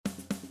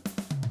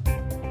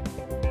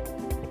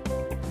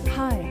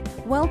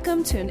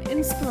Welcome to an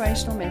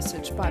inspirational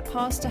message by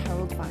Pastor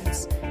Harold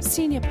Weitz,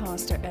 Senior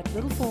Pastor at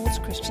Little Falls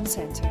Christian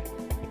Center.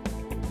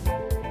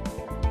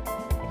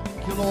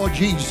 Thank you, Lord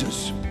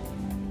Jesus.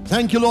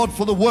 Thank you, Lord,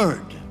 for the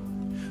word.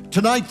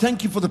 Tonight,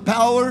 thank you for the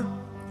power,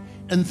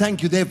 and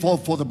thank you, therefore,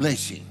 for the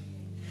blessing.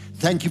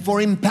 Thank you for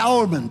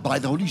empowerment by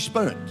the Holy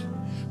Spirit,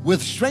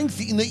 with strength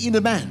in the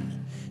inner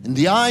man, and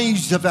the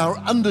eyes of our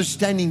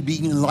understanding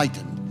being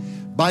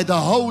enlightened by the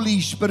Holy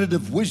Spirit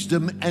of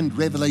wisdom and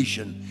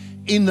revelation,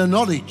 in the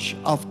knowledge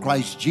of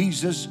Christ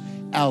Jesus,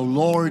 our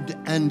Lord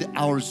and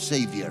our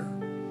Savior.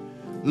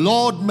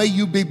 Lord, may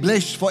you be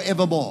blessed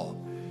forevermore.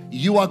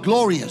 You are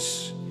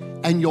glorious,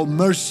 and your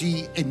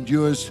mercy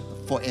endures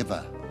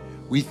forever.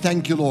 We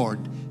thank you, Lord,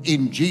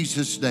 in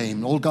Jesus'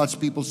 name. All God's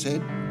people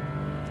said,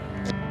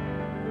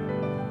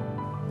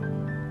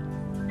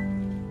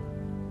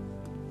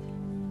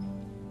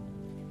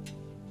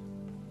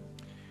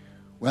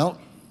 well,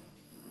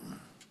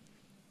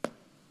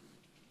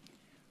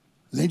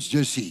 let's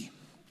just see.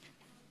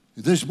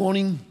 This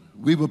morning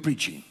we were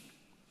preaching.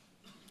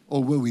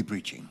 Or were we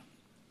preaching?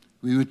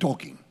 We were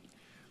talking.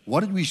 What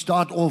did we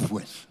start off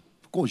with?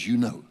 Of course you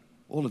know.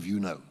 All of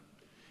you know.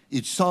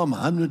 It's Psalm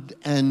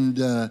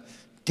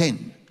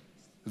 110,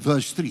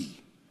 verse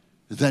 3,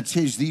 that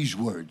says these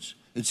words.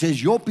 It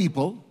says, your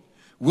people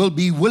will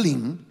be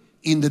willing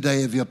in the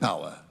day of your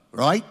power.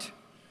 Right?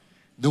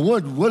 The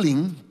word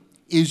willing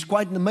is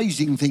quite an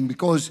amazing thing,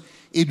 because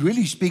it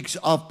really speaks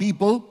of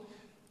people.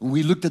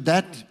 We looked at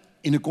that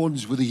in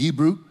accordance with the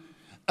Hebrew,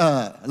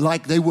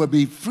 like they will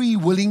be free,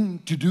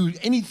 willing to do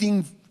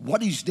anything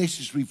what is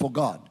necessary for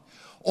God.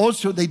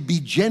 Also, they'd be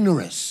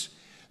generous.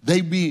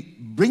 They'd be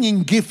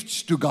bringing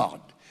gifts to God.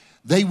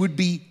 They would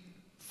be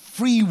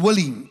free,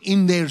 willing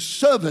in their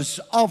service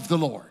of the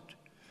Lord.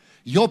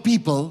 Your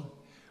people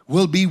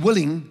will be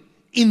willing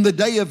in the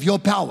day of your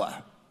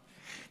power.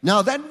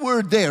 Now, that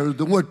word there,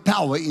 the word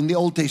power in the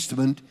Old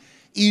Testament,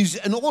 is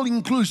an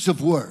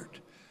all-inclusive word.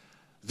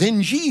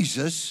 Then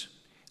Jesus,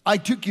 I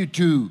took you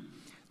to,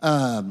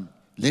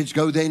 let's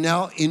go there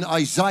now, in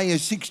Isaiah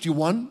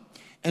 61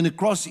 and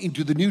across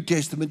into the New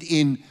Testament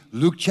in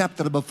Luke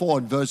chapter number 4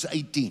 and verse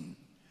 18,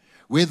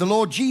 where the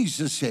Lord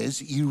Jesus says,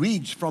 he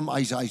reads from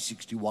Isaiah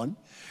 61,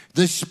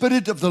 the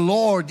Spirit of the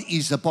Lord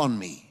is upon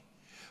me,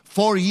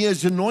 for he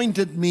has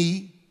anointed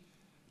me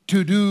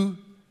to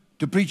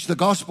preach the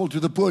gospel to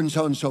the poor, and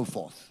so on and so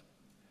forth.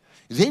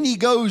 Then he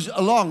goes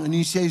along and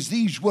he says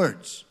these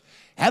words,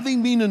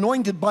 having been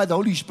anointed by the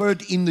Holy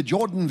Spirit in the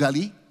Jordan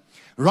Valley,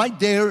 right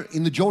there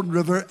in the Jordan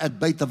River at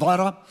Beit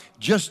Avara,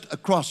 just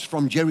across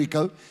from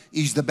Jericho,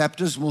 is the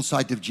baptismal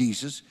site of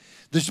Jesus.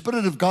 The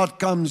Spirit of God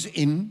comes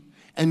in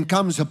and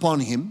comes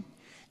upon him,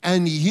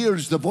 and he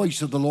hears the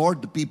voice of the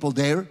Lord, the people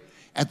there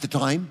at the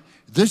time.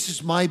 This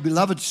is my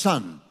beloved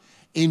Son,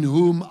 in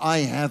whom I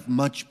have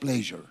much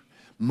pleasure,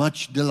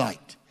 much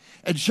delight.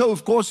 And so,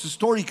 of course, the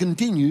story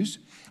continues.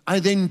 I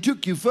then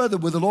took you further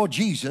with the Lord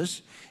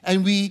Jesus,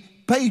 and we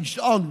paged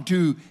on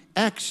to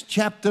Acts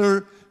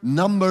chapter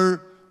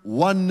number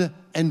 1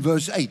 and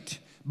verse 8.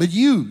 But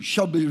you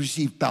shall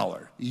receive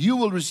power. You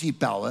will receive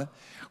power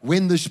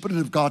when the Spirit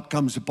of God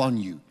comes upon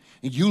you,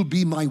 and you'll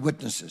be my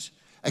witnesses.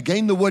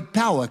 Again, the word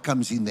power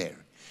comes in there.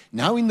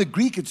 Now, in the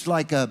Greek, it's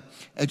like a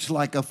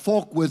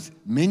fork with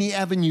many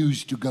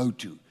avenues to go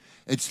to.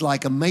 It's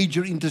like a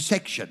major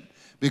intersection,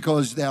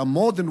 because there are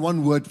more than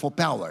one word for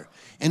power.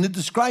 And it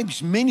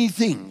describes many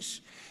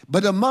things.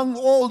 But among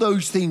all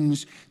those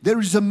things, there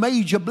is a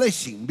major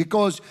blessing,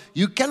 because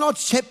you cannot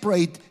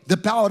separate the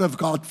power of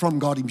God from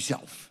God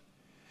himself.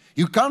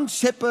 You can't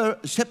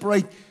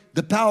separate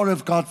the power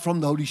of God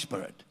from the Holy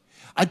Spirit.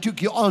 I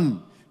took you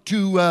on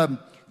to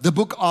the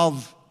book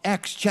of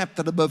Acts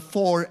chapter number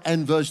 4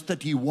 and verse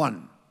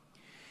 31.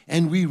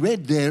 And we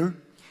read there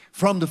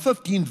from the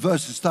 15th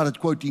verse, I started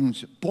quoting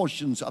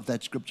portions of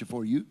that scripture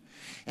for you.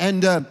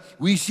 And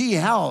we see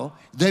how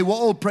they were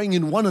all praying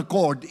in one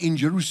accord in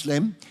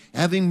Jerusalem,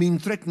 having been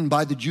threatened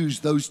by the Jews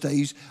those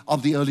days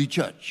of the early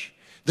church.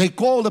 They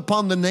called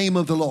upon the name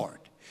of the Lord.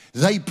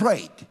 They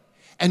prayed,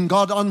 and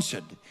God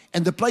answered.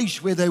 And the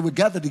place where they were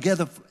gathered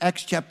together,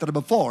 Acts chapter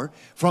number 4,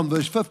 from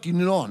verse 15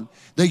 and on,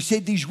 they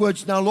said these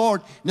words, now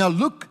Lord, now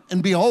look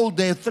and behold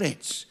their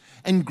threats,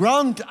 and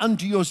grant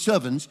unto your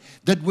servants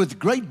that with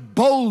great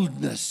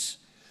boldness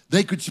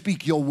they could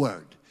speak your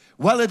word.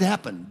 Well, it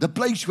happened. The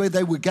place where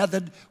they were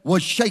gathered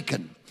was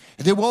shaken.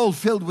 They were all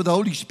filled with the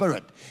Holy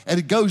Spirit. And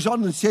it goes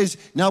on and says,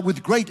 now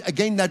with great,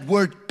 again that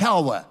word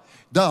power,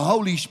 the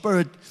Holy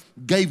Spirit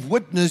gave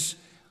witness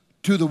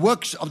to the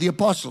works of the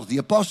apostles. The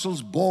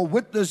apostles bore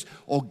witness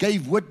or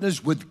gave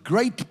witness with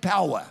great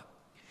power.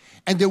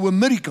 And there were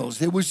miracles,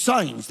 there were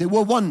signs, there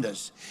were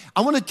wonders.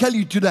 I want to tell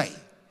you today,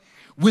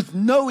 with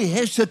no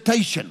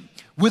hesitation,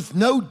 with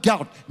no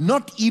doubt,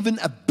 not even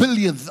a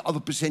billionth of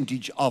a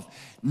percentage of,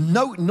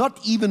 not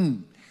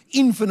even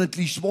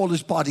infinitely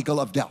smallest particle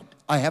of doubt.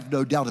 I have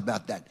no doubt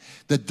about that.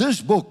 That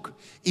this book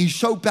is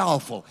so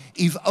powerful,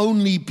 if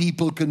only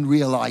people can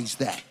realize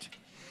that.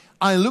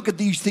 I look at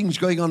these things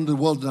going on in the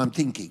world and I'm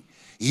thinking,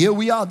 Here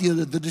we are,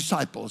 the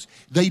disciples.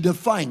 They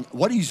define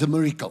what is a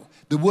miracle.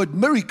 The word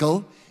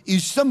miracle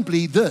is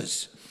simply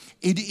this.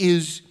 It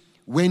is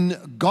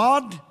when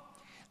God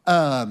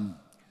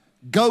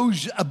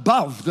goes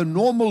above the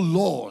normal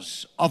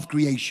laws of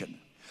creation.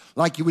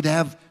 Like you would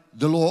have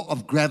the law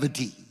of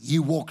gravity. He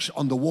walks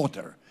on the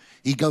water.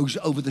 He goes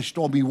over the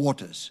stormy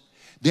waters.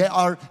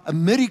 A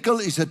miracle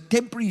is a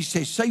temporary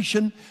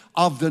cessation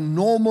of the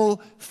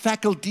normal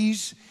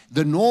faculties,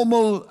 the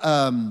normal,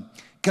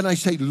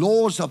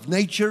 laws of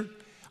nature.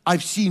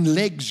 I've seen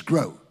legs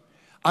grow.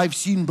 I've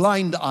seen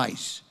blind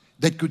eyes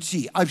that could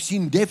see. I've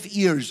seen deaf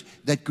ears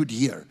that could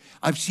hear.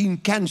 I've seen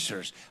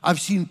cancers. I've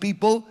seen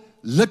people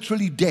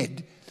literally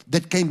dead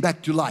that came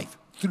back to life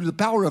through the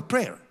power of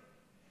prayer.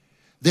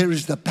 There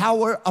is the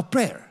power of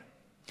prayer.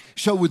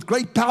 So with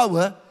great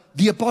power,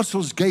 the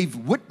apostles gave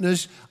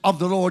witness of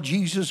the Lord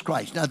Jesus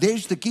Christ. Now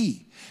there's the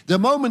key. The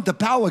moment the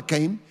power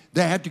came,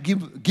 they had to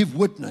give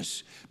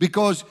witness.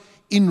 Because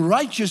in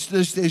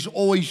righteousness, there's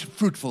always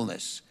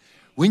fruitfulness.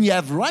 When you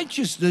have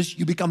righteousness,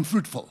 you become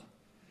fruitful.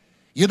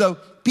 You know,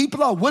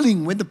 people are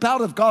willing when the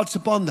power of God's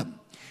upon them.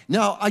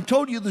 Now, I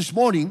told you this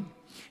morning,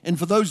 and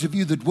for those of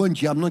you that weren't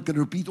here, I'm not going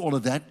to repeat all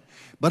of that,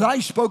 but I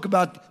spoke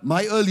about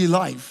my early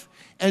life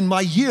and my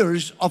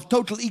years of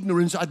total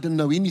ignorance. I didn't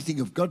know anything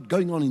of God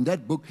going on in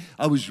that book.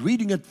 I was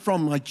reading it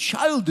from my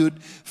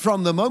childhood.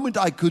 From the moment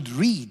I could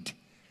read,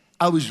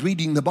 I was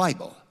reading the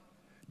Bible.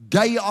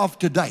 Day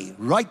after day,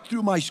 right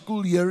through my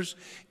school years,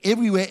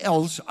 everywhere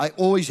else, I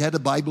always had a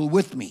Bible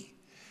with me.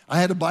 I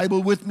had a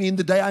Bible with me in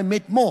the day I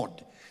met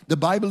Maud. The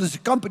Bible has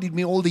accompanied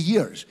me all the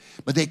years.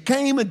 But there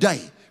came a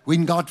day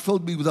when God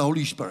filled me with the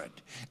Holy Spirit.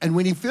 And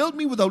when He filled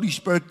me with the Holy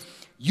Spirit,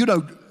 you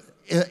know,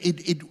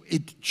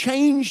 it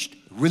changed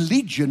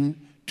religion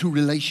to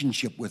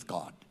relationship with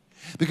God.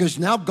 Because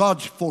now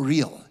God's for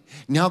real.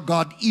 Now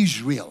God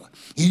is real.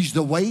 He's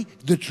the way,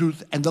 the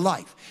truth, and the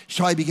life.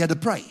 So I began to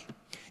pray.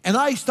 And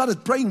I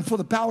started praying for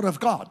the power of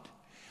God.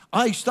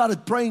 I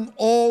started praying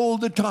all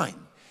the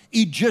time.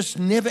 It just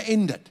never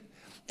ended.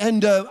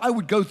 And I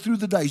would go through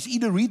the days,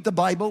 either read the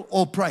Bible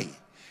or pray.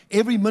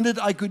 Every minute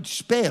I could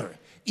spare.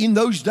 In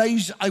those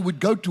days, I would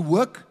go to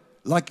work,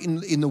 like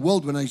in the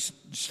world, when I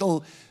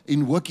still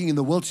working in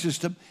the world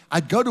system.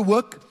 I'd go to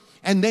work,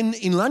 and then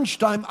in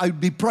lunchtime, I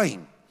would be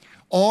praying.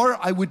 Or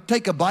I would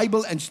take a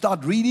Bible and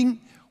start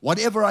reading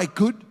whatever I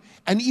could.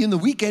 And in the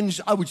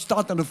weekends, I would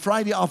start on a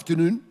Friday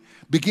afternoon,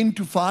 begin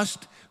to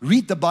fast,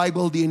 read the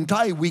Bible the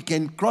entire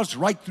weekend, cross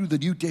right through the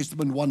New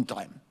Testament one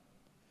time.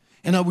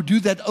 And I would do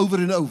that over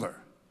and over.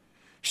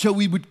 So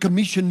we would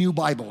commission new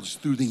Bibles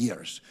through the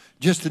years,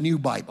 just a new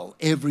Bible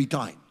every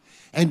time.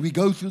 And we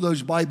go through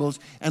those Bibles,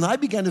 and I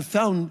began to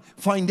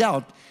find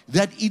out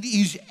that it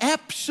is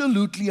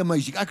absolutely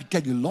amazing. I could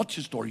tell you lots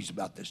of stories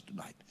about this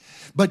tonight.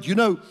 But you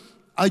know,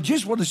 I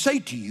just want to say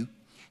to you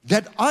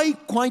that I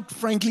quite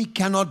frankly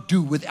cannot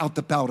do without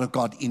the power of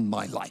God in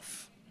my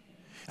life.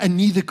 And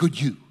neither could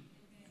you.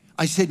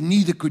 I said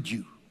neither could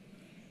you.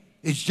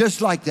 It's just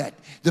like that.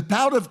 The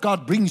power of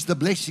God brings the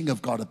blessing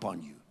of God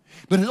upon you.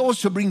 But it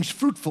also brings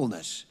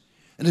fruitfulness.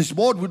 And as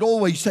Maud would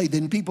always say,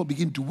 then people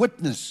begin to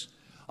witness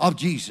of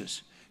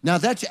Jesus. Now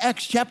that's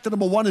Acts chapter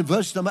number 1 and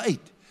verse number 8.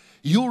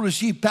 You'll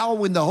receive power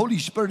when the Holy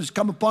Spirit has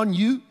come upon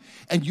you,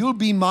 and you'll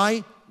be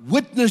my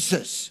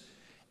witnesses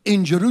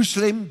in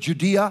Jerusalem,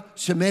 Judea,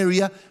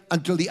 Samaria,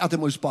 until the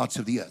uttermost parts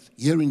of the earth.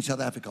 Here in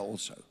South Africa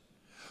also.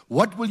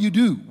 What will you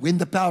do when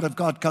the power of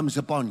God comes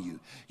upon you?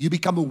 You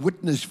become a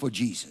witness for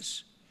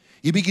Jesus.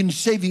 You begin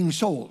saving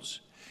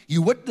souls.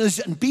 You witness,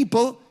 and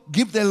people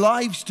give their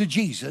lives to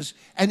Jesus,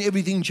 and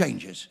everything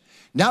changes.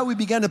 Now we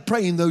began to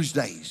pray in those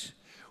days.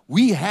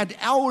 We had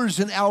hours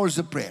and hours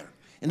of prayer.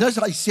 And as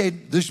I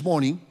said this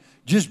morning,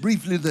 just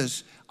briefly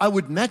this, I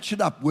would match it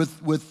up with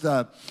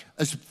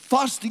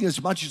fasting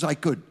as much as I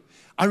could.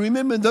 I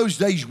remember in those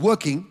days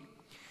working.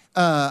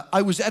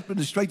 I was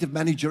administrative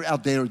manager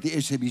out there at the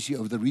SABC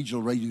over the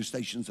regional radio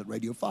stations at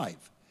Radio 5.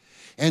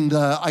 And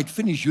I'd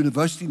finished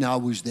university, now I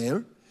was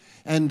there.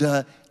 And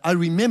I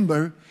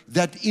remember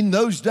that in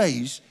those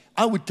days,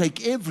 I would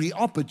take every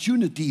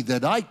opportunity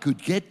that I could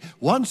get.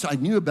 Once I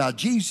knew about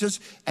Jesus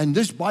and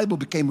this Bible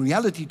became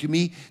reality to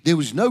me, there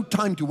was no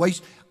time to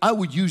waste. I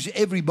would use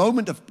every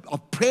moment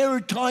of prayer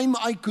time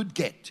I could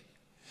get.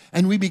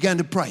 And we began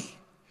to pray.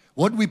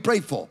 What did we pray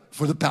for?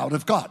 For the power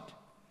of God.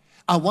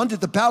 I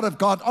wanted the power of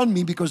God on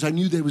me because I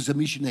knew there was a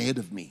mission ahead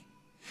of me.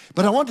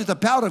 But I wanted the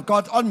power of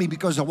God on me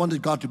because I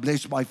wanted God to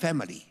bless my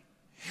family.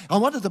 I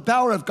wanted the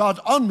power of God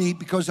on me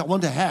because I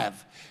want to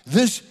have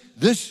this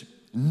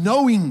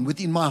knowing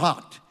within my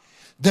heart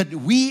that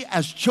we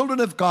as children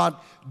of God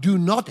do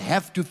not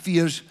have to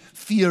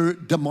fear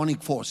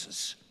demonic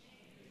forces.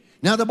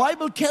 Now the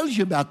Bible tells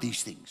you about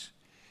these things.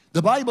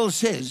 The Bible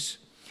says,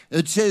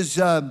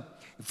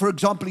 for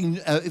example,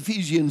 in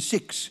Ephesians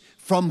 6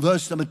 from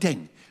verse number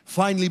 10,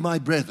 finally, my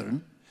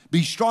brethren,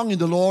 be strong in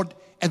the Lord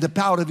and the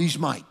power of His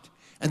might.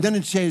 And then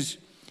it says,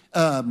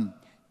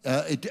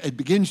 it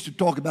begins to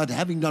talk about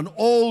having done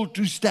all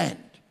to stand.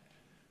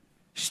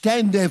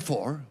 Stand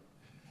therefore.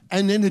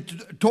 And then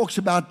it talks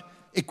about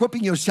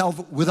equipping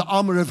yourself with the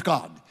armor of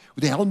God,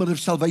 with the helmet of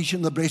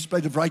salvation, the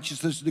breastplate of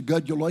righteousness, to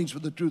gird your loins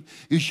with the truth.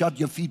 You shod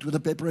your feet with the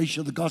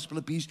preparation of the gospel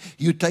of peace.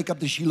 You take up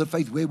the shield of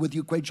faith, wherewith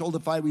you quench all the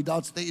fiery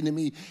darts of the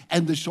enemy,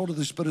 and the sword of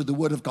the Spirit, the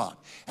word of God.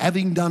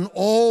 Having done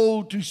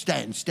all to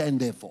stand, stand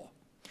therefore.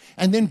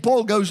 And then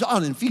Paul goes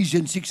on in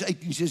Ephesians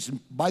 6:18 says, and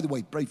by the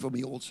way, pray for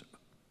me also.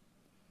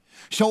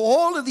 So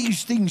all of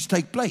these things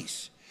take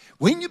place.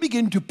 When you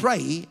begin to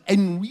pray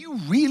and you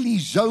really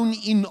zone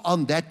in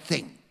on that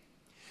thing,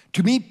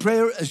 to me,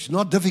 prayer is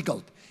not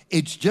difficult.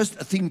 It's just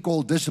a thing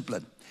called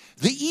discipline.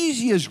 The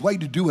easiest way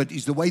to do it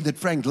is the way that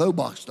Frank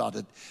Lobach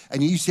started.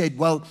 And he said,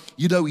 well,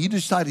 he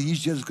decided he's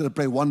just going to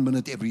pray 1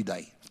 minute every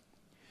day.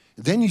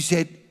 Then he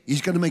said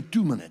he's going to make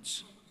 2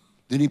 minutes.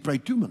 Then he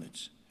prayed 2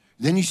 minutes.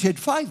 Then he said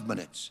 5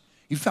 minutes.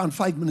 He found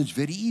 5 minutes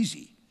very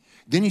easy.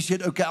 Then he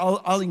said, okay,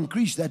 I'll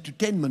increase that to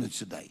 10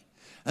 minutes a day.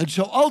 And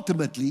so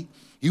ultimately,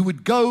 he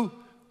would go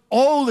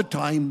all the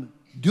time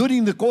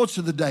during the course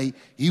of the day.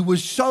 He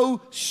was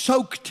so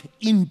soaked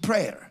in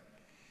prayer.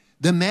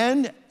 The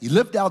man, he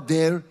lived out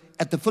there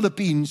at the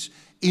Philippines,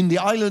 in the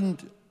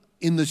island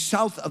in the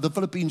south of the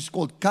Philippines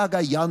called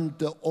Cagayan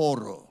de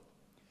Oro,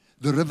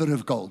 the river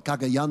of gold,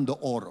 Cagayan de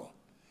Oro.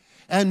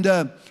 And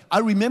I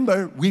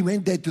remember we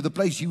went there to the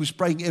place he was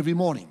praying every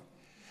morning.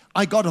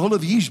 I got hold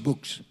of his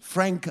books,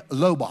 Frank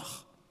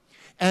Lobach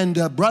and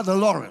Brother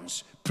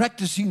Lawrence,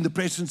 Practicing the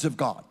Presence of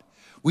God.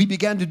 We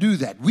began to do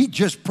that. We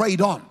just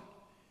prayed on.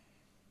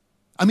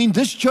 I mean,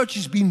 this church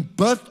has been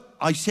birthed,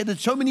 I said it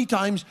so many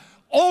times,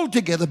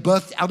 altogether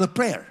birthed out of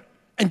prayer.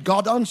 And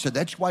God answered.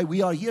 That's why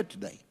we are here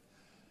today.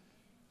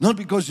 Not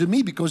because of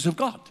me, because of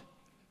God.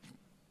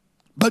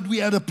 But we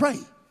had to pray.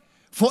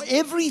 For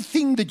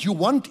everything that you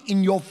want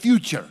in your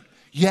future,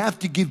 you have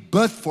to give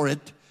birth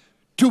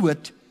to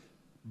it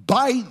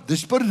by the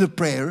spirit of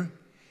prayer.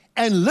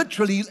 And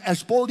literally,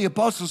 as Paul the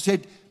Apostle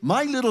said,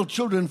 my little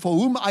children, for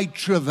whom I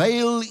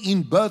travail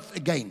in birth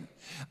again,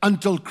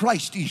 until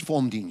Christ is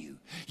formed in you.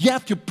 You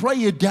have to pray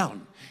it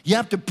down. You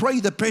have to pray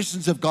the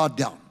presence of God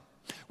down.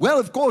 Well,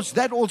 of course,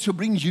 that also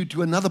brings you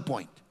to another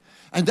point.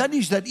 And that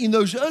is that in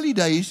those early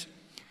days,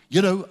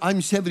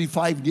 I'm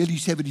 75, nearly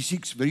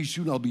 76. Very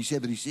soon I'll be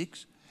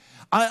 76.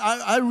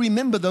 I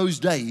remember those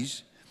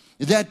days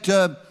that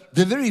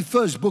the very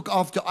first book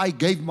after I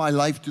gave my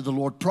life to the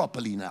Lord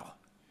properly now.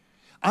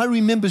 I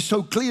remember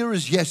so clear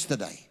as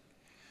yesterday.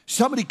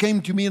 Somebody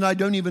came to me, and I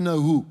don't even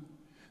know who.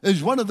 It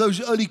was one of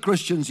those early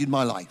Christians in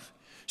my life.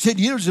 Said,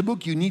 here's a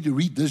book, you need to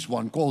read this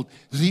one called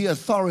The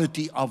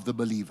Authority of the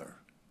Believer.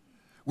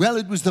 Well,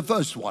 it was the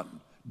first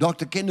one,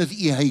 Dr. Kenneth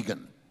E.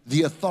 Hagin,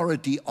 The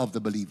Authority of the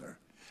Believer.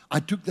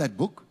 I took that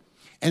book,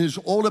 and it's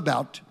all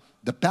about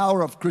the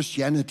power of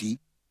Christianity.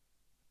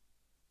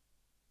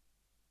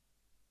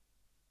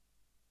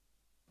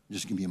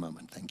 Just give me a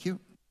moment, thank you.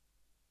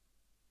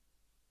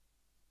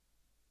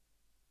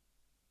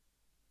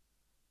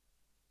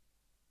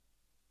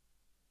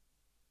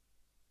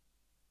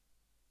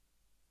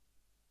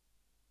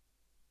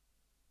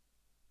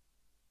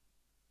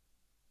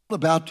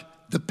 About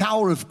the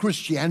power of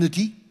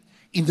Christianity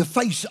in the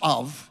face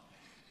of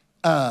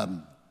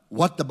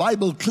what the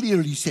Bible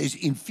clearly says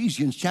in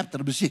Ephesians chapter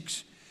number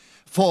 6.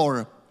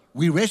 For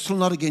we wrestle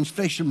not against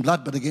flesh and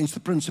blood, but against the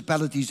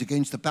principalities,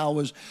 against the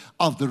powers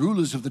of the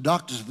rulers of the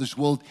darkness of this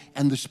world,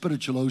 and the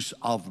spiritual hosts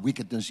of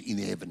wickedness in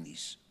the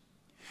heavenlies.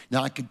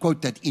 Now, I could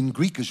quote that in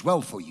Greek as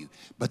well for you,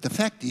 but the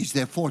fact is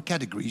there are 4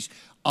 categories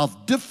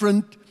of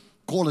different,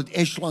 call it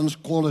echelons,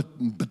 call it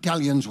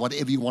battalions,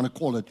 whatever you want to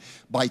call it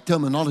by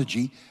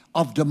terminology,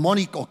 of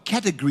demonic or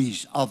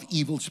categories of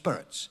evil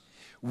spirits.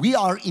 We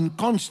are in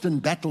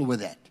constant battle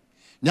with that.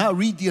 Now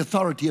read The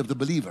Authority of the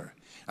Believer.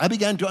 I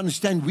began to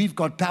understand we've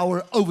got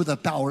power over the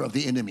power of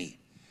the enemy.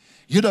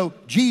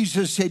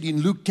 Jesus said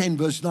in Luke 10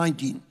 verse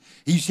 19,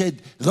 he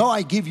said, though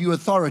I give you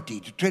authority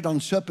to tread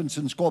on serpents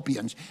and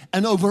scorpions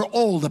and over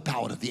all the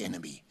power of the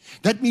enemy.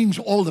 That means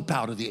all the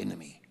power of the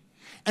enemy.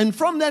 And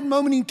from that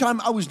moment in time,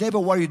 I was never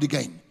worried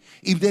again.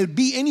 If there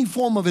be any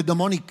form of a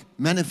demonic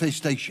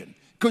manifestation,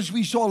 because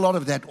we saw a lot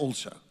of that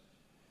also.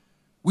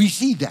 We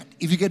see that.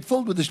 If you get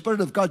filled with the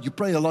Spirit of God, you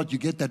pray a lot, you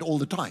get that all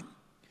the time.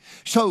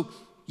 So,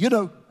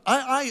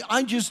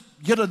 I just,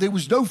 there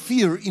was no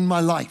fear in my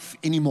life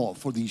anymore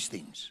for these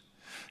things.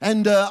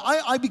 And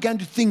I began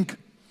to think,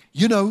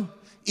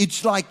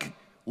 it's like,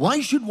 why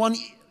should one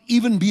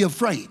even be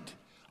afraid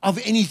of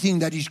anything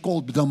that is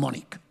called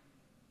demonic?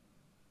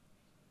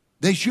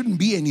 There shouldn't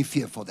be any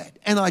fear for that.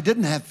 And I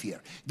didn't have fear.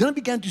 Then I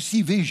began to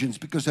see visions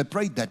because I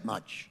prayed that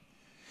much.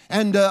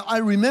 And I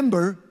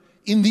remember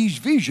in these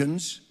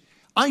visions,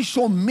 I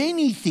saw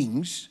many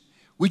things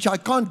which I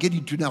can't get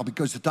into now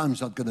because the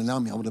time's not going to allow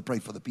me. I want to pray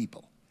for the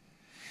people.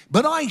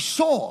 But I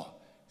saw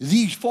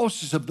these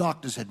forces of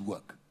darkness at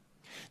work.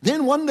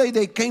 Then one day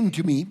they came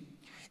to me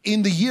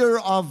in the year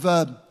of,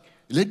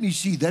 let me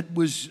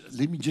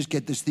just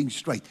get this thing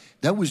straight.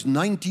 That was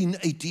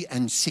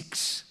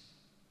 1986.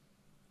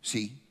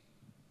 See?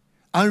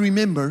 I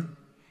remember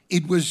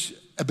it was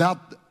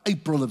about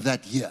April of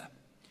that year.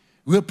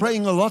 We were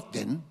praying a lot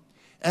then,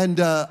 and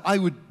I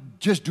would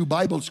just do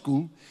Bible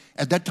school,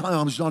 At that time,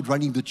 I was not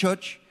running the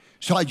church,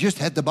 so I just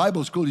had the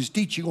Bible school, is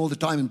teaching all the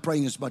time and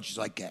praying as much as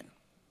I can,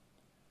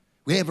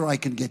 wherever I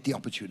can get the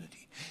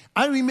opportunity.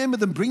 I remember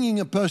them bringing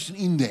a person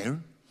in there.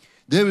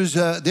 There was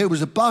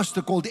a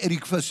pastor called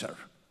Eric Visser.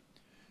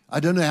 I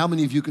don't know how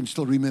many of you can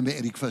still remember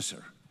Eric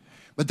Visser.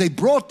 But they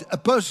brought a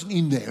person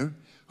in there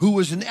who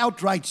was an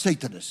outright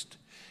Satanist.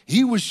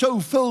 He was so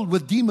filled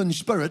with demon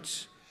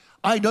spirits,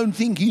 I don't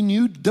think he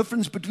knew the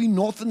difference between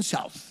north and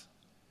south.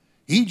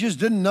 He just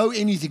didn't know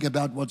anything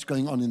about what's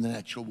going on in the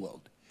natural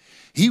world.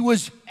 He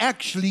was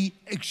actually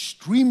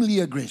extremely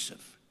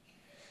aggressive.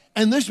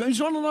 And this man, he's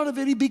not a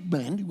very big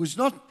man. He was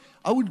not,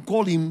 I wouldn't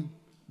call him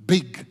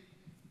big.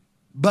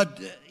 But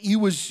he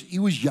was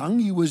young,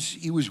 he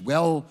was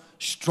well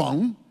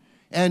strong.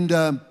 And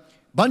a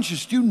bunch of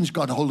students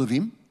got hold of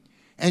him.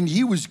 And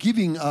he was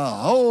giving a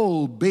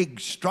whole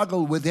big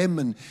struggle with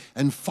them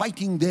and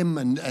fighting them.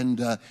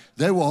 And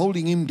they were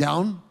holding him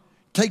down.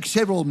 Take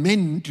several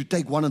men to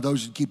take one of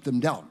those and keep them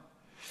down.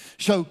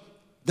 So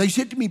they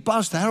said to me,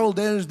 Pastor Harold,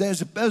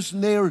 there's a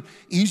person there.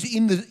 He's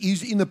in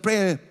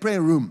the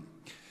prayer room.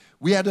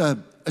 We had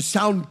a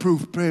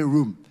soundproof prayer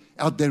room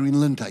out there in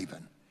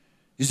Lindhaven.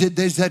 He said,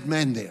 there's that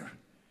man there.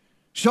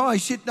 So I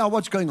said, now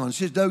what's going on? He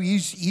says, no,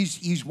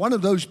 he's one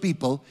of those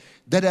people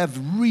that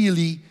have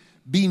really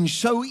been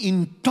so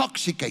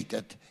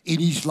intoxicated in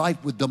his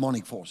life with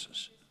demonic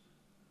forces.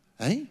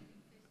 Eh?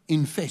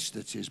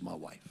 Infested, says my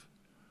wife.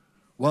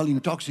 Well,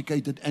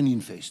 intoxicated and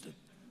infested.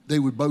 They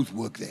would both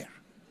work there.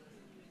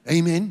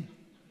 Amen?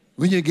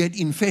 When you get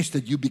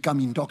infested, you become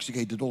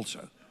intoxicated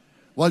also.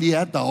 Well, he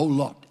had the whole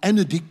lot. And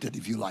addicted,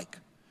 if you like.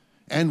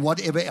 And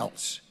whatever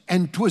else.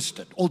 And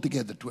twisted,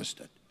 altogether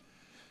twisted.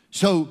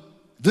 So,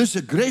 this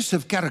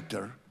aggressive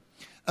character,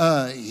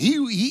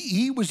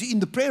 he was in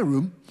the prayer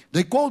room.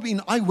 They called me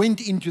and I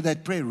went into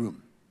that prayer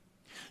room.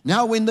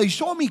 Now, when they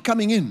saw me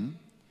coming in,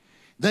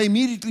 they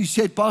immediately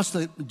said,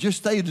 Pastor, just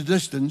stay at a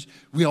distance.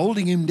 We're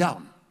holding him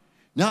down.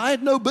 Now, I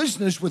had no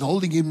business with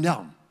holding him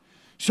down.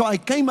 So I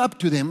came up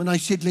to them and I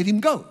said, let him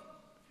go.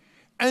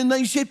 And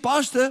they said,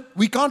 Pastor,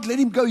 we can't let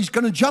him go. He's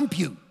going to jump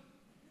you.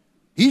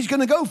 He's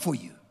going to go for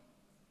you.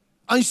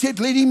 I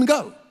said, let him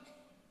go.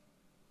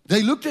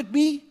 They looked at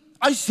me.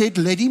 I said,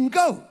 let him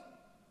go.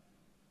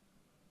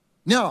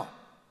 Now,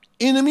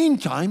 in the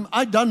meantime,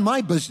 I'd done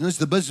my business,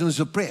 the business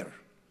of prayer.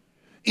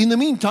 In the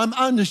meantime,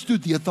 I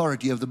understood the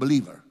authority of the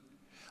believer.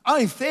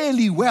 I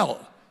fairly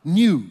well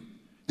knew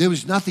there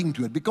was nothing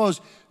to it because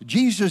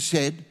Jesus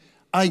said,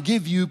 I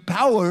give you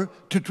power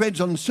to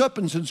tread on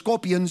serpents and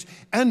scorpions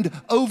and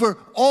over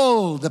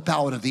all the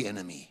power of the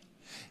enemy.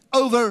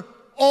 Over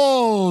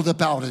all the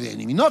power of the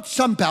enemy. Not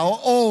some power,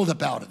 all the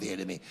power of the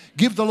enemy.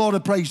 Give the Lord a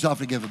praise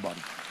offering, everybody.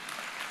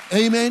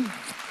 Amen.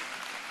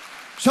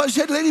 So I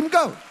said, let him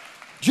go.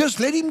 Just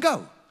let him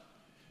go.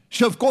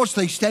 So, of course,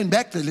 they stand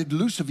back. They let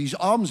loose of his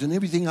arms and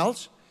everything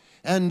else.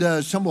 And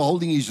some were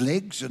holding his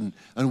legs and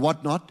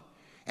whatnot.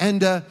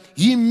 And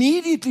he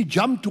immediately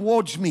jumped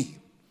towards me.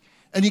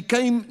 And he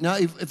came. Now,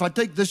 if I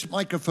take this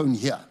microphone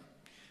here,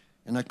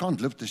 and I can't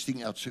lift this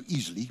thing out so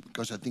easily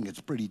because I think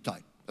it's pretty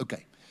tight.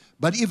 Okay.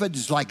 But if it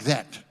is like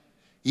that,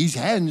 his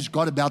hands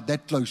got about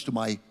that close to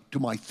my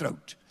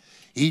throat.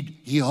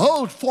 He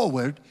hurled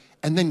forward,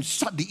 and then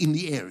suddenly in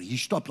the air, he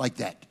stopped like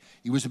that.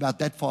 He was about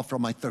that far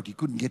from my throat. He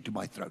couldn't get to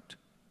my throat.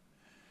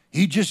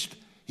 He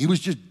was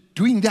just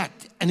doing that,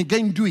 and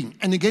again doing,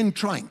 and again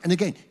trying, and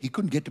again. He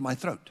couldn't get to my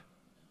throat.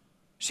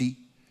 See?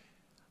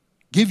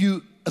 Give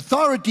you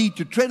authority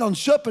to tread on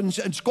serpents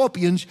and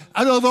scorpions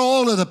and over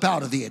all of the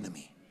power of the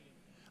enemy.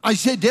 I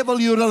said, devil,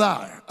 you're a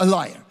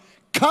liar.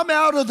 Come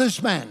out of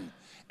this man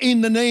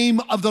in the name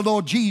of the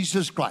Lord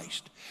Jesus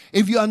Christ.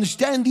 If you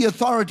understand the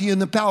authority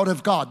and the power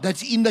of God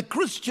that's in the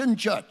Christian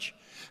church,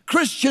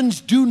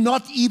 Christians do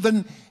not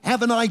even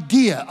have an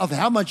idea of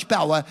how much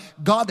power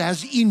God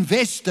has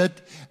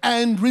invested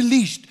and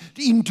released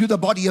into the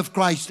body of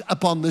Christ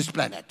upon this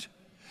planet.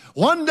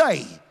 One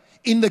day,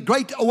 in the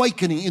great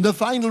awakening, in the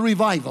final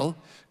revival,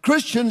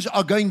 Christians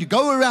are going to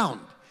go around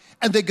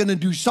and they're going to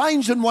do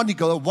signs and wonders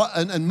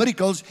and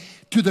miracles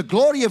to the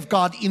glory of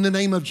God in the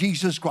name of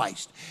Jesus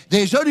Christ.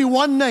 There's only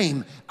one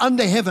name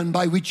under heaven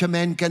by which a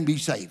man can be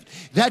saved.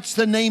 That's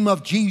the name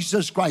of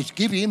Jesus Christ.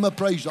 Give him a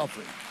praise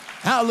offering.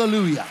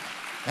 Hallelujah.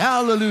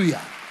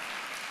 Hallelujah.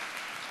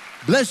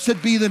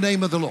 Blessed be the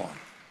name of the Lord.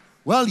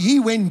 Well, he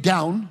went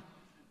down.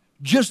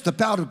 Just the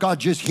power of God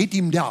just hit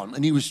him down.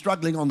 And he was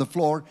struggling on the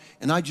floor.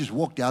 And I just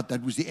walked out.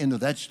 That was the end of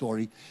that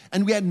story.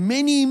 And we had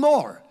many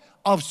more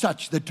of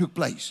such that took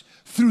place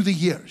through the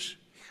years.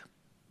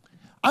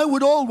 I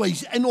would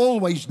always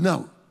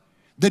know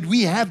that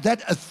we have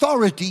that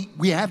authority,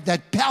 we have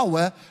that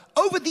power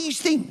over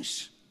these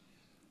things.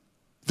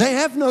 They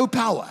have no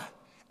power.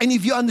 And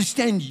if you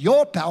understand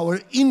your power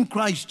in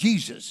Christ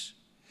Jesus,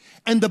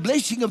 and the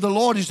blessing of the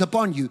Lord is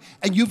upon you,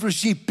 and you've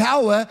received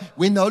power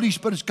when the Holy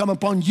Spirit has come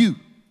upon you,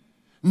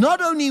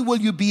 not only will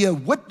you be a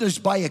witness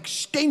by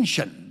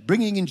extension,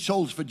 bringing in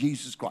souls for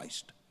Jesus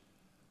Christ,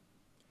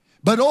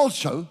 but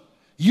also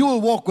you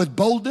will walk with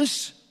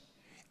boldness,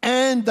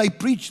 and they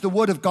preach the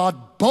word of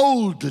God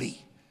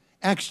boldly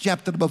Acts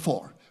chapter number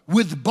 4.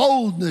 With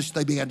boldness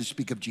they began to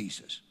speak of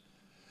Jesus.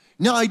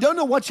 Now, I don't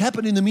know what's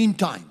happened in the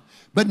meantime,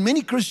 but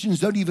many Christians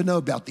don't even know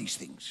about these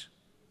things.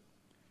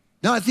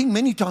 Now, I think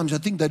many times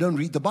they don't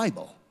read the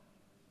Bible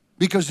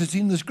because it's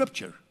in the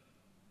Scripture.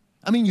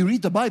 I mean, you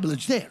read the Bible,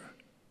 it's there.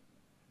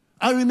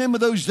 I remember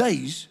those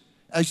days.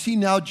 I see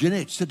now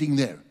Jeanette sitting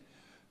there.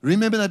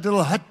 Remember that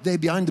little hut there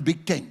behind the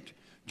big tent?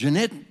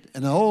 Jeanette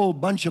and a whole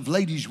bunch of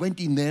ladies went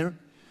in there.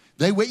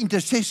 They were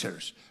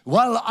intercessors.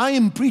 While I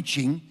am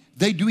preaching,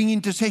 they're doing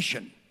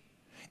intercession.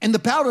 And the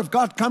power of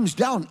God comes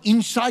down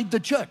inside the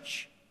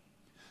church.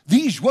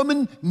 These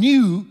women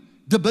knew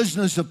the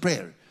business of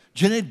prayer.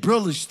 Jeanette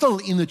Brill is still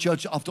in the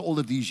church after all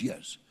of these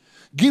years.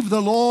 Give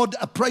the Lord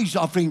a praise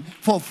offering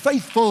for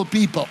faithful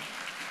people,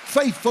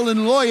 faithful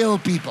and loyal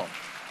people.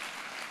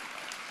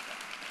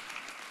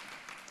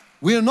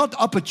 We are not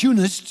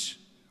opportunists.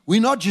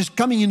 We're not just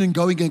coming in and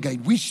going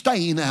again. We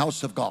stay in the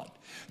house of God.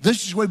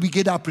 This is where we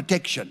get our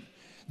protection.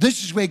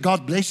 This is where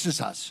God blesses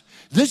us.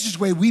 This is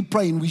where we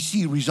pray and we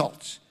see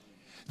results.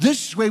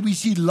 This is where we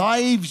see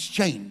lives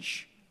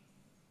change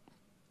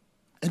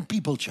and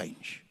people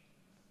change.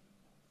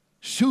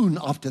 Soon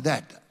after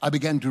that, I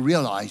began to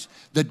realize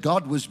that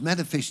God was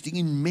manifesting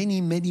in many,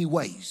 many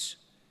ways.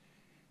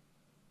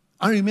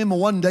 I remember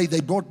one day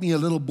they brought me a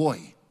little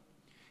boy.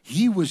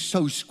 He was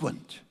so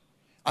squint.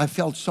 I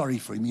felt sorry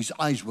for him. His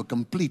eyes were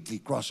completely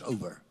crossed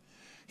over.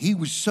 He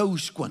was so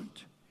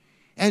squint.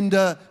 And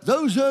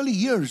those early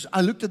years,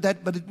 I looked at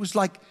that, but it was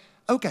like,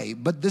 okay,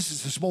 but this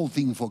is a small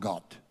thing for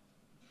God.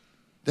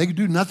 They could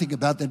do nothing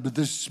about that, but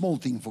this is a small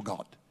thing for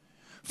God.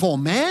 For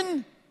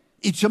man,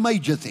 it's a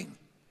major thing.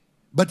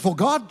 But for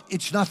God,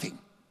 it's nothing.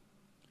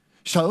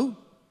 So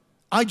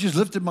I just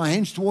lifted my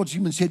hands towards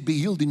him and said, be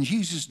healed in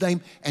Jesus'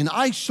 name. And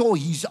I saw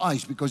his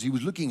eyes, because he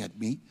was looking at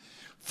me,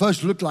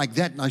 first looked like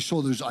that, and I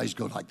saw those eyes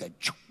go like that,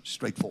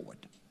 straight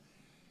forward.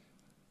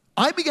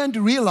 I began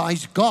to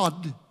realize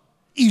God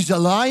is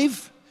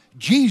alive,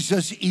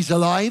 Jesus is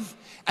alive,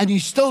 and he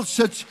still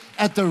sits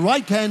at the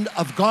right hand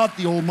of God,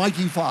 the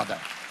Almighty Father.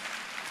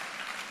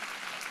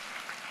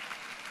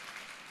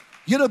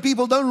 You know,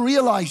 people don't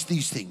realize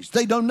these things.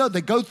 They don't know.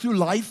 They go through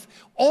life,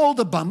 all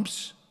the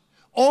bumps,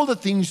 all the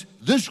things.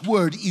 This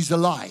word is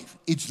alive.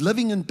 It's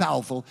living and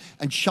powerful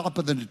and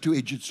sharper than a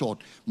two-edged sword.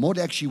 Maud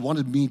actually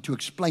wanted me to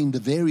explain the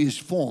various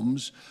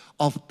forms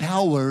of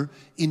power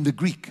in the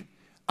Greek.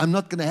 I'm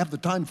not going to have the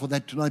time for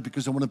that tonight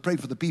because I want to pray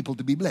for the people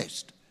to be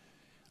blessed.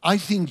 I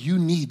think you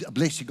need a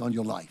blessing on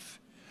your life.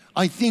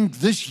 I think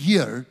this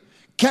year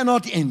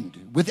cannot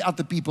end without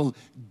the people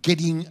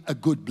getting a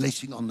good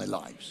blessing on their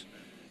lives.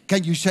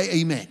 Can you say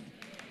amen?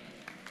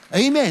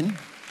 Amen.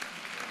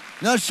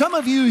 Now, some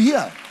of you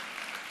here,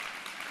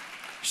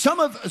 some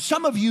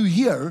of you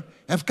here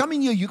have come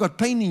in here, you got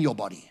pain in your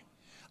body.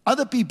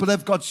 Other people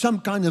have got some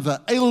kind of an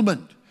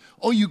ailment,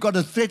 or you got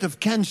a threat of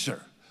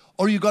cancer,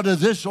 or you got a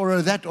this or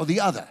a that or the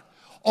other,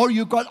 or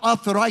you got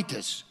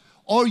arthritis,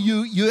 or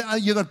you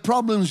got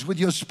problems with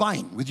your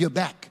spine, with your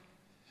back.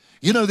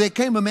 You know, there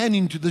came a man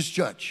into this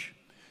church,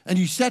 and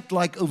he sat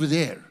like over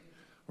there,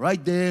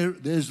 right there.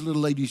 There's a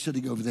little lady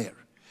sitting over there.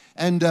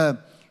 And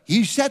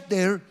he sat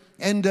there,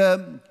 and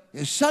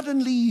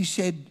suddenly he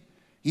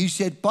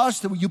said,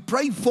 Pastor, will you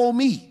pray for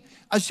me?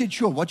 I said,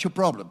 sure, what's your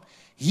problem?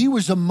 He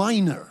was a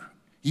miner.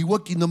 He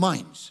worked in the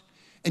mines.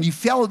 And he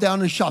fell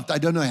down a shaft. I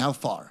don't know how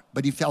far,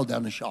 but he fell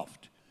down a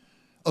shaft.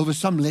 Over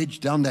some ledge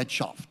down that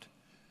shaft.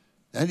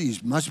 That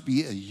must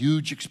be a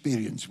huge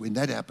experience when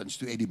that happens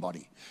to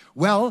anybody.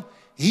 Well,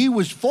 he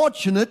was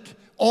fortunate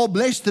or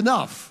blessed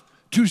enough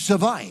to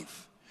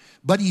survive.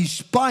 But his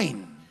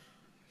spine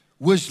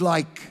was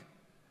like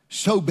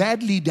so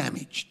badly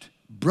damaged,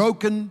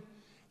 broken,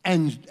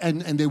 and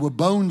there were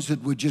bones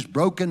that were just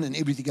broken and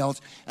everything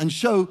else. And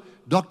so,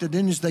 Dr.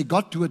 Dennis, they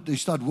got to it, they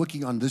started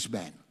working on this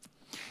man.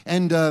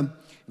 And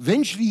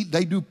eventually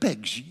they do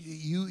pegs.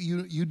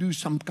 You do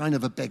some kind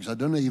of a pegs. I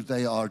don't know if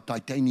they are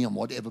titanium,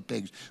 whatever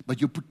pegs,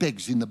 but you put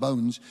pegs in the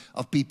bones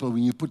of people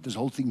when you put this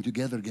whole thing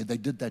together again. They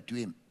did that to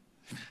him.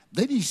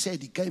 Then he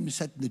said, he came and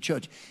sat in the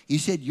church. He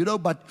said, you know,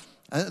 but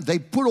they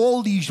put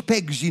all these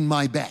pegs in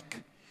my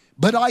back.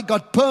 But I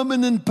got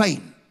permanent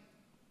pain.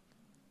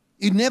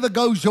 It never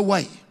goes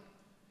away.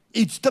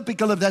 It's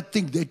typical of that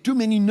thing. There are too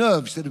many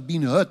nerves that have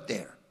been hurt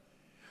there.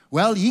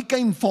 Well, he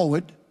came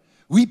forward.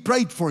 We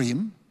prayed for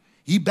him.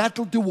 He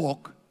battled to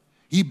walk.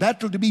 He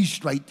battled to be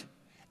straight.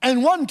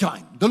 And one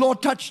time, the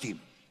Lord touched him.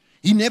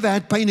 He never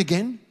had pain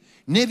again.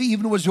 Never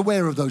even was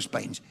aware of those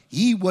pains.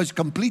 He was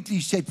completely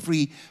set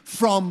free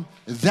from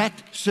that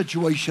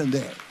situation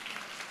there.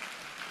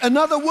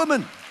 Another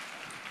woman.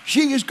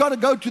 She has got to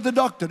go to the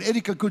doctor.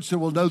 Erika Kutzer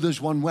will know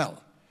this one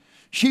well.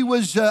 She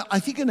was, I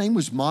think her name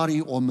was Mari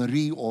or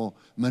Marie or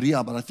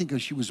Maria, but I think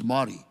she was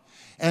Mari.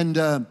 And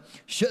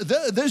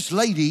this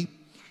lady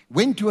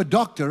went to a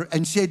doctor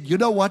and said, you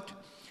know what?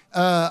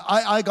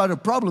 I got a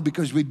problem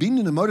because we've been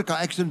in a motor car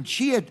accident.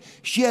 She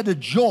had a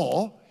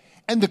jaw,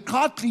 and the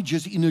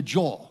cartilages in her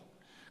jaw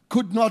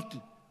could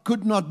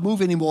not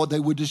move anymore. They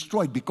were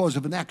destroyed because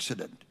of an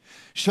accident.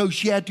 So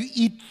she had to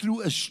eat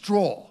through a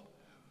straw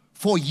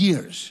for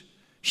years.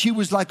 She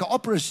was like an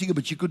opera singer,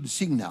 but she couldn't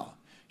sing now.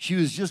 She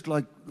was just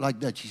like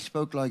that. She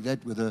spoke like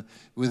that with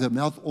her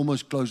mouth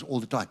almost closed all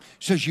the time.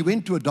 So she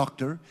went to a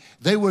doctor.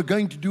 They were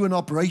going to do an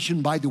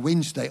operation by the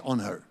Wednesday on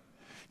her.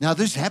 Now,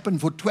 this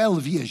happened for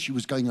 12 years. She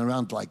was going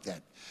around like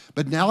that.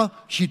 But now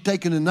she'd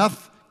taken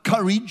enough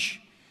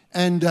courage.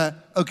 And,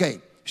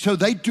 so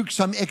they took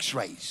some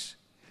x-rays.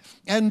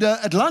 And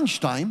at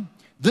lunchtime,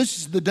 this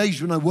is the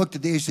days when I worked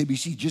at the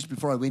SABC just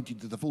before I went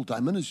into the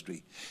full-time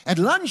ministry. At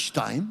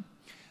lunchtime,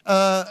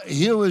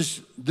 here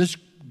was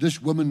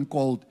this woman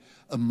called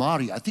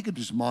Mari. I think it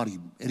was Mari.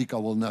 Erika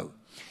will know.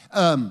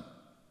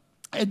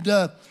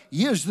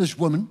 Here's this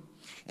woman,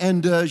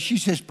 and she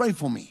says, pray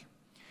for me.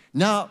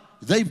 Now,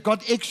 they've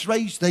got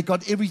x-rays. They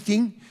got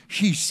everything.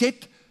 She's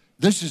set.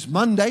 This is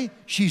Monday.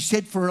 She's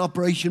set for an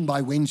operation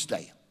by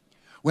Wednesday.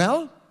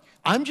 Well,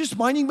 I'm just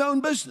minding my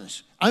own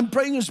business. I'm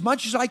praying as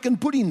much as I can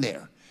put in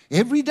there.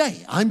 Every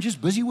day, I'm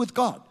just busy with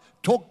God.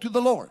 Talk to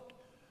the Lord.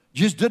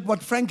 Just did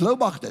what Frank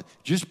Lobach did.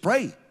 Just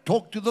pray.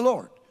 Talk to the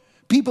Lord.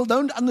 People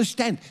don't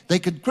understand. They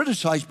can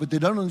criticize, but they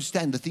don't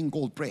understand the thing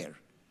called prayer.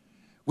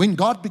 When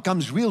God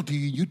becomes real to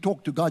you, you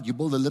talk to God. You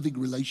build a living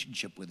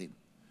relationship with Him.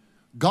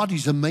 God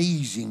is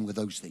amazing with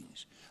those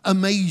things.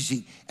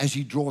 Amazing as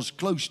He draws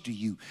close to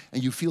you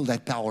and you feel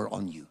that power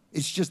on you.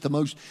 It's just the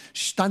most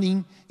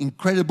stunning,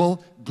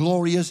 incredible,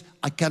 glorious,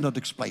 I cannot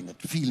explain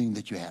it, feeling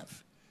that you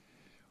have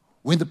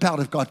when the power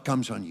of God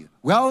comes on you.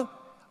 Well,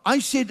 I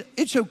said,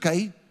 it's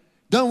okay.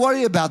 Don't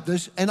worry about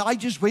this. And I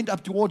just went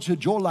up towards her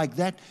jaw like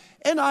that.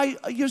 And I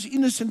just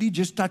innocently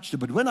just touched her.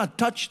 But when I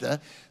touched her,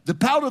 the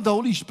power of the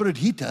Holy Spirit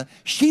hit her.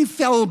 She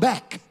fell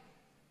back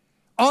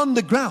on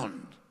the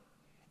ground.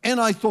 And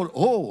I thought,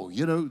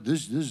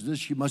 this,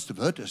 she must have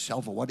hurt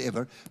herself or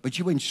whatever. But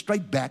she went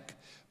straight back,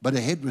 but her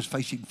head was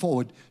facing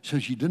forward, so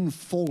she didn't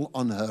fall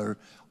on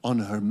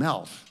her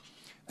mouth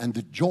and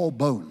the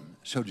jawbone,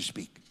 so to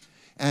speak.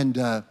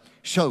 And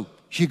so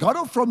she got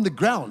off from the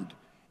ground,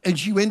 and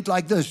she went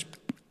like this.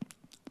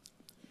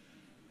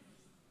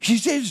 She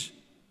says,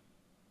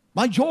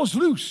 my jaw's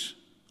loose.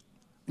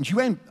 And she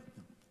says,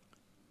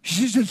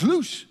 it's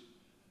loose.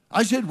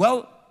 I said,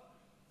 well,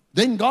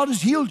 then God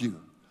has healed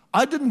you.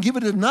 I didn't give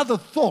it another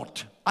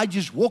thought. I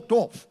just walked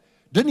off.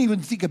 Didn't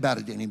even think about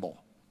it anymore.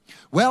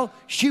 Well,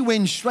 she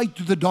went straight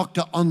to the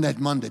doctor on that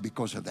Monday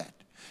because of that.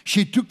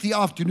 She took the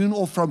afternoon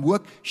off from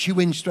work. She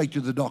went straight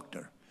to the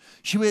doctor.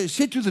 She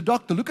said to the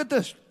doctor, look at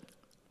this.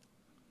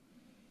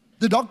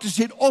 The doctor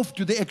said, off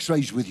to the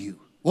x-rays with you.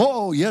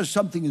 Oh, yes,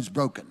 something is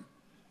broken.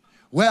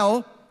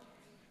 Well,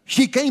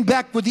 she came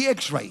back with the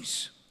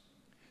x-rays.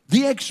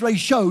 The x-ray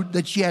showed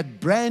that she had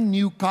brand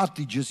new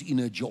cartilages in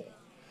her jaw.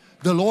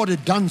 The Lord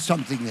had done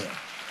something there.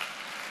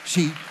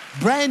 See,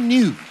 brand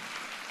new.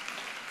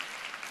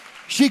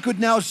 She could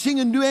now sing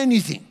and do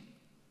anything.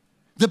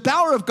 The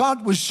power of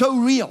God was so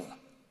real.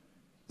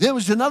 There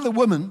was another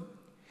woman,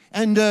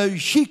 and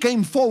she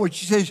came forward.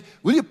 She says,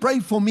 will you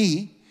pray for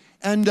me?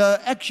 And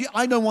actually,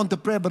 I don't want the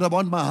prayer, but I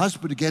want my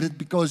husband to get it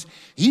because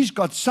he's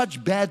got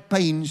such bad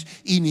pains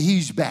in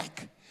his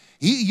back.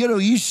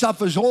 He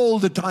suffers all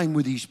the time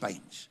with these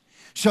pains.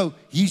 So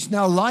he's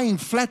now lying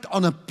flat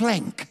on a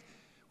plank.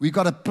 We've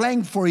got a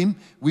plank for him.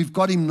 We've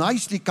got him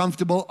nicely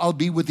comfortable. I'll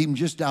be with him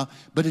just now.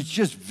 But it's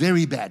just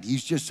very bad.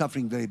 He's just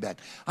suffering very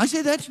bad. I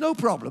said, that's no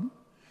problem.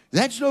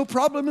 That's no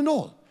problem at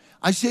all.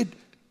 I said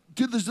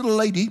to this little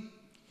lady,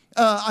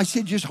 I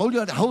said, just hold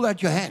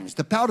out your hands.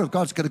 The power of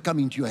God's going to come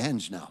into your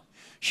hands now.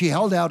 She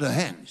held out her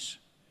hands.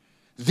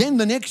 Then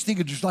the next thing,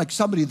 it was like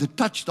somebody that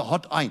touched the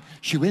hot iron.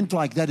 She went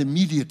like that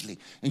immediately.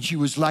 And she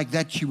was like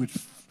that. She would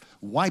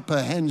wipe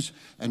her hands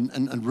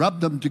and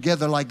rub them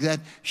together like that.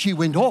 She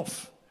went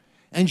off.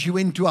 And she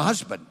went to her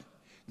husband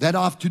that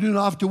afternoon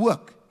after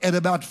work at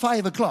about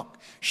 5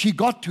 o'clock. She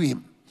got to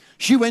him.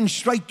 She went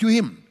straight to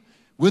him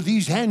with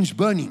his hands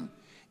burning.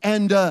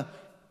 And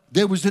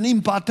there was an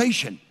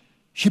impartation.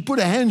 She put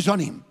her hands on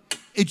him.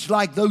 It's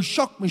like those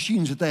shock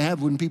machines that they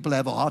have when people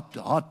have a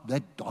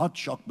heart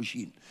shock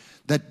machine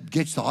that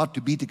gets the heart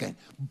to beat again.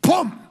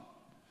 Boom!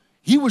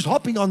 He was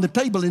hopping on the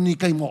table and he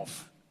came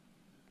off.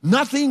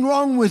 Nothing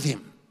wrong with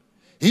him.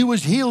 He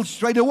was healed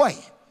straight away.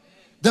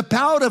 The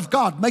power of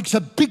God makes a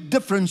big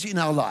difference in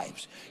our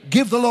lives.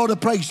 Give the Lord a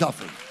praise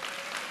offering.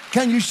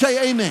 Can you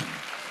say amen?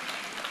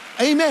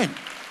 Amen.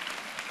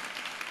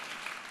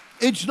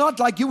 It's not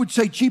like you would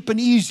say cheap and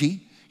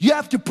easy. You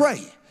have to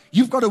pray.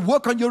 You've got to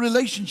work on your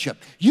relationship.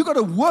 You've got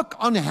to work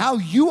on how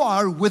you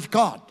are with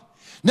God.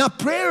 Now,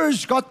 prayer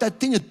has got that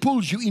thing that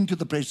pulls you into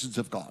the presence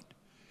of God.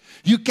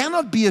 You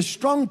cannot be a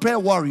strong prayer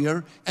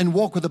warrior and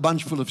walk with a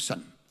bunch full of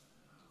sin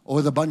or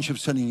with a bunch of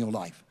sin in your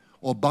life.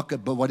 Or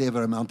bucket, but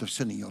whatever amount of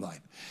sin in your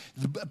life.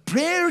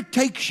 Prayer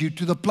takes you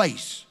to the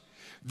place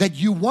that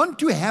you want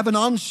to have an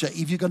answer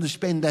if you're going to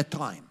spend that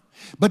time.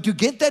 But to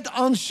get that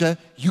answer,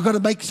 you've got to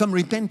make some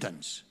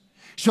repentance.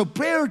 So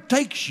prayer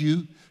takes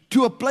you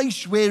to a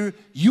place where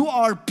you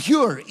are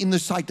pure in the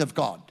sight of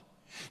God.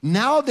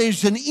 Now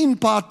there's an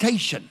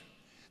impartation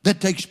that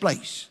takes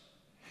place.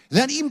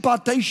 That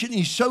impartation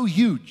is so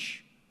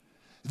huge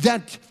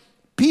that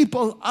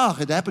People,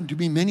 it happened to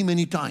me many,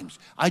 many times.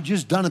 I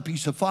just done a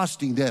piece of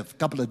fasting there, a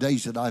couple of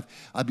days that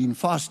I've been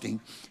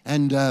fasting.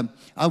 And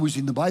I was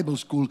in the Bible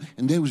school,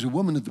 and there was a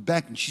woman at the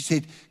back, and she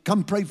said,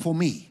 come pray for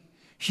me.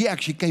 She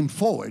actually came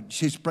forward.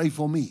 She says, pray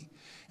for me.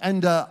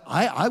 And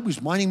I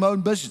was minding my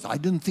own business. I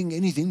didn't think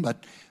anything,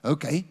 but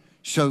okay.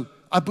 So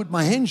I put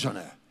my hands on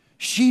her.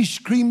 She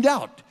screamed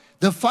out.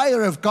 The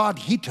fire of God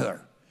hit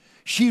her.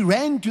 She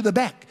ran to the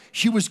back.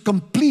 She was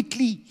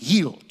completely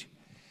healed.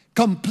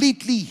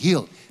 Completely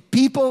healed.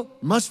 People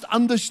must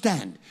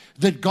understand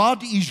that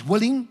God is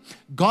willing,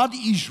 God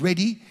is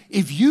ready.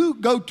 If you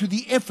go to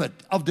the effort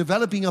of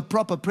developing a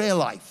proper prayer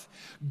life,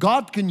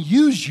 God can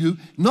use you,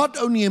 not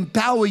only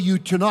empower you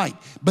tonight,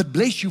 but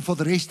bless you for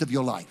the rest of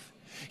your life.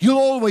 You'll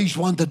always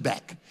want it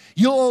back.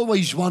 You'll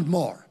always want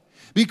more,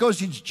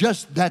 because it's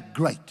just that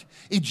great.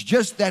 It's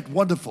just that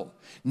wonderful.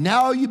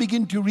 Now you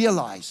begin to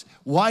realize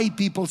why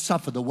people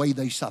suffer the way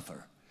they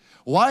suffer.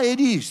 Why it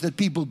is that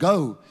people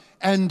go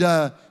and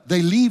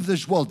they leave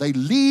this world. They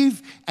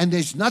leave, and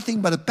there's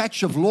nothing but a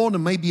patch of lawn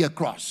and maybe a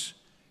cross.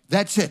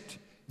 That's it.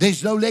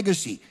 There's no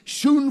legacy.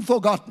 Soon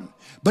forgotten.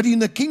 But in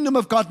the kingdom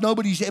of God,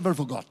 nobody's ever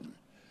forgotten.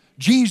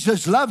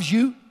 Jesus loves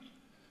you.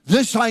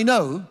 This I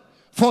know,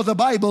 for the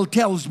Bible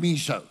tells me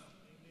so.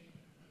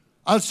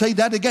 I'll say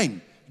that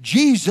again.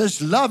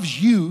 Jesus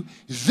loves you.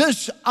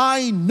 This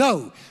I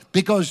know,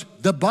 because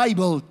the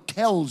Bible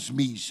tells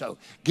me so.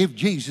 Give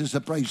Jesus a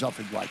praise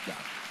offering right now.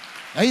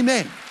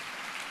 Amen.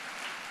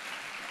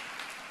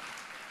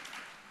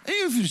 And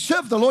if you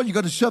serve the Lord, you've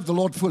got to serve the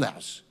Lord full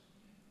house.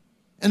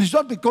 And it's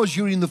not because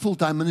you're in the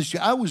full-time ministry.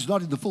 I was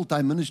not in the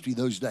full-time ministry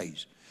those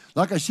days.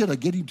 Like I said, I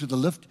get into the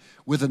lift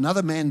with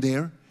another man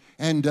there,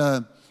 and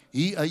I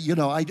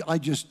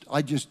just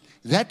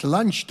that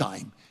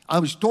lunchtime, I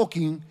was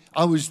talking.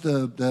 I was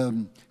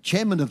the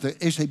chairman of the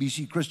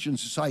SABC Christian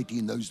Society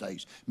in those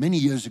days, many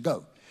years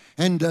ago.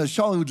 And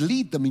so I would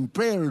lead them in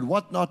prayer and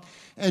whatnot.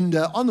 And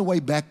on the way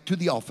back to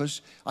the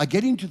office, I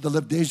get into the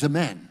lift. There's a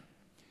man.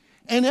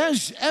 And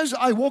as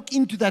I walk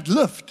into that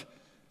lift,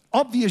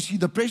 obviously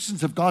the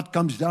presence of God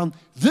comes down.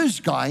 This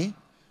guy,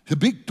 a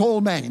big tall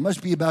man, he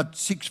must be about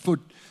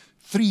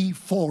 6'3",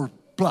 4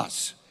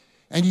 plus.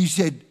 And he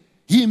said,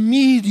 he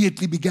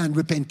immediately began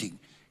repenting.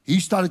 He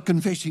started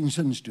confessing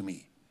sins to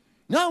me.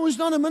 Now, I was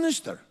not a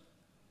minister,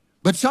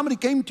 but somebody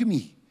came to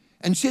me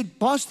and said,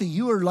 Pastor,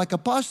 you are like a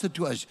pastor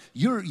to us.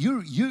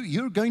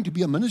 You're going to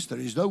be a minister.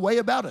 There's no way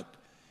about it.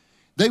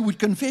 They would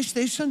confess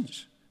their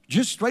sins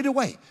just straight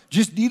away.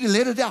 Just need to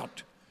let it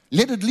out.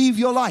 Let it leave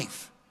your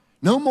life.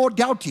 No more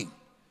doubting.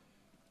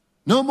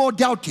 No more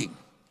doubting.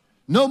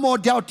 No more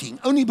doubting.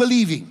 Only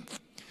believing.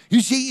 You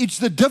see, it's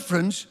the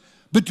difference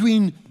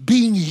between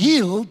being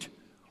healed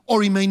or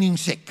remaining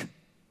sick.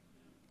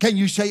 Can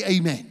you say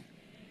amen?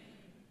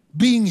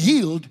 Being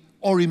healed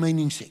or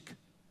remaining sick.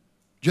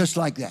 Just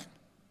like that.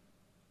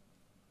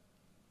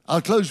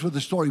 I'll close with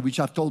a story which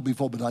I've told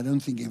before, but I don't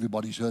think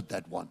everybody's heard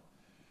that one.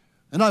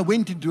 And I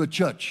went into a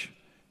church.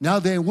 Now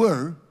there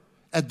were,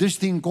 at this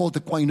thing called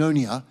the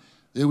Koinonia,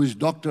 there was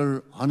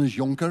Dr. Hannes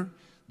Jonker,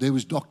 there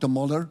was Dr.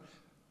 Moller,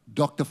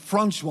 Dr.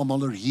 Francois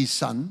Moller, his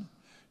son,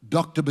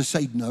 Dr.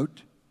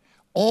 Besaidnout,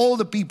 all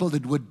the people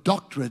that were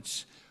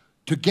doctorates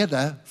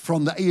together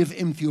from the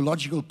AFM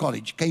Theological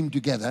College came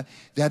together.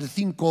 They had a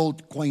thing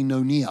called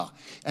Koinonia.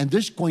 And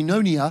this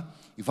Koinonia,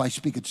 if I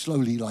speak it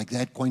slowly like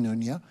that,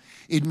 Koinonia,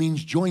 it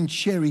means joint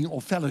sharing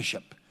or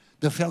fellowship,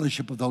 the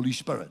fellowship of the Holy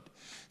Spirit.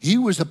 He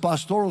was a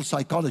pastoral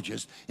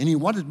psychologist, and he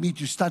wanted me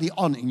to study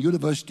on in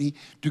university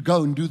to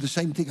go and do the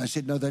same thing. I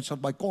said, no, that's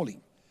not my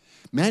calling.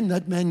 Man,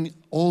 that man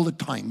all the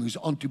time was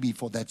on to me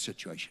for that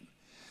situation.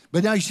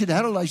 But I said,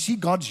 Harold, I see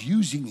God's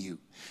using you.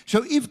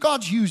 So if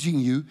God's using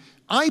you,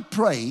 I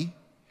pray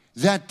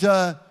that,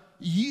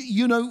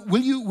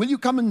 will you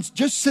come and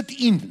just sit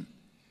in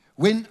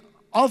when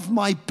of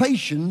my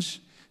patients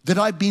that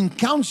I've been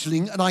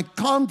counseling and I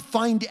can't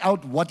find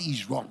out what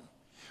is wrong.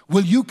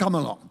 Will you come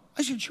along?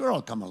 I said, sure,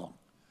 I'll come along.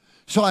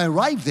 So I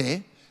arrived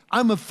there.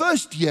 I'm a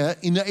first year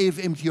in the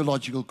AFM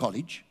Theological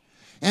College.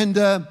 And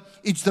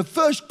it's the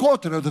first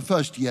quarter of the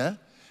first year.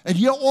 And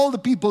here all the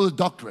people are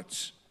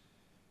doctorates.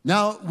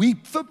 Now, we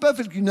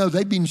perfectly know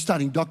they've been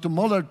studying. Dr.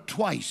 Moller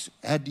twice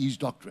had his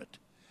doctorate.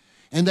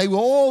 And they were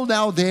all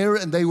now there,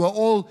 and they were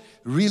all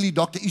really,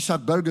 Dr.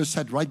 Isaac Berger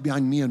sat right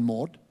behind me and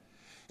Maud.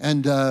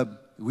 And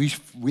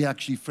we're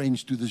actually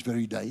friends to this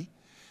very day.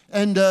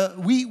 And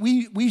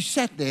we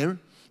sat there,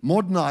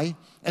 Maud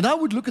and I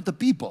would look at the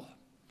people.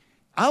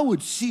 I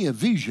would see a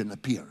vision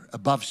appear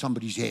above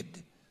somebody's head.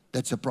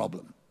 That's a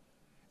problem.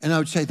 And I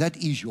would say, that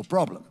is your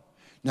problem.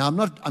 Now,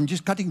 I'm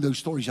just cutting those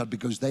stories out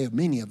because there are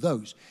many of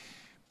those.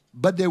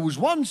 But there was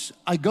once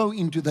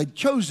they'd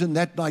chosen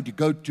that night to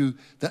go to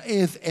the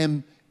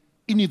AFM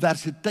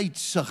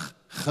Universiteitsig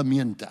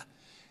Gemeente.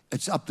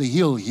 It's up the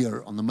hill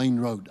here on the main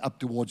road, up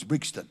towards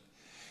Brixton.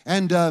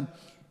 And there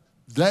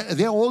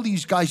are all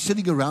these guys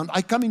sitting around.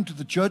 I come into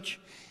the church,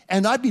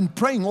 and I've been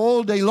praying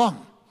all day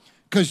long.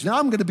 Because now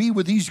I'm going to be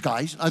with these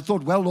guys. I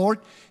thought, well, Lord,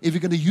 if you're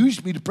going to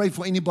use me to pray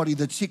for anybody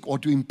that's sick or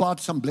to impart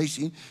some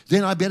blessing,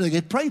 then I better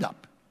get prayed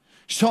up.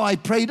 So I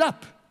prayed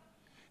up.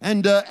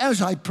 And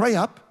as I pray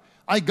up,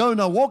 I go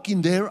and I walk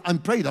in there. I'm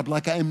prayed up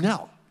like I am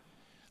now.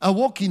 I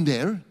walk in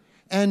there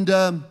and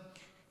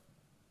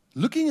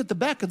looking at the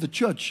back of the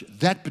church,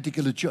 that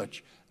particular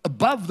church,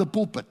 above the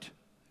pulpit,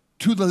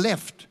 to the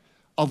left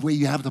of where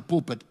you have the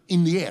pulpit,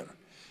 in the air.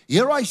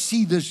 Here I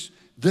see this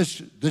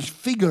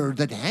figure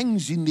that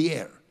hangs in the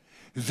air,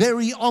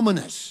 very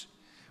ominous,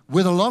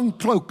 with a long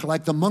cloak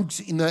like the monks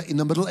in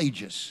the Middle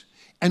Ages,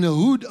 and a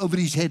hood over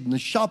his head and a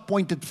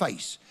sharp-pointed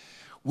face,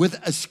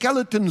 with a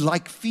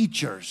skeleton-like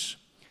features.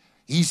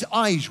 His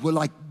eyes were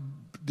like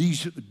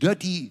these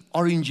dirty,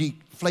 orangey,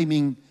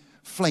 flaming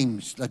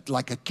flames,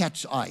 like a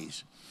cat's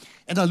eyes.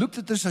 And I looked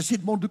at this, I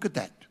said, Maud, look at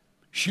that.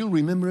 She'll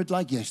remember it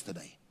like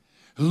yesterday.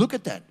 Look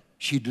at that.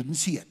 She didn't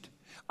see it.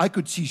 I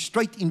could see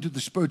straight into the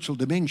spiritual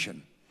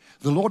dimension.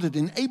 The Lord had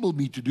enabled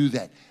me to do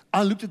that.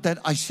 I looked at that,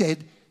 I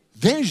said,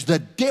 there's the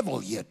devil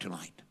here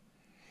tonight.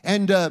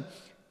 And I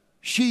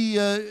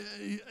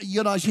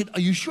said, are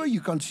you sure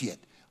you can't see it?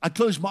 I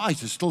closed my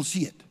eyes, I still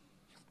see it.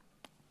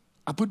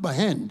 I put my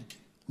hand,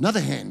 another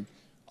hand,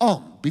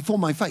 on before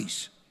my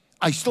face.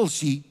 I still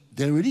see,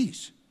 there it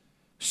is.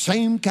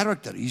 Same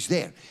character, he's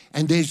there.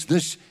 And there's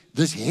this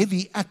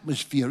heavy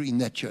atmosphere in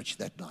that church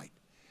that night.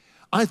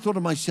 I thought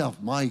to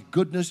myself, my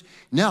goodness,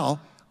 now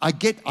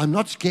I'm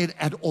not scared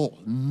at all,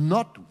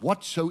 not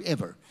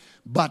whatsoever.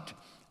 But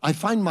I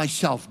find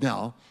myself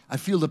now, I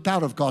feel the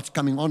power of God's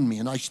coming on me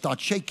and I start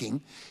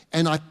shaking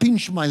and I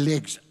pinch my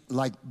legs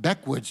like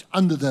backwards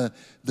under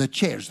the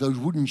chairs, those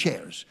wooden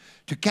chairs,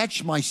 to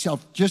catch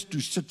myself just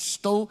to sit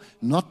still,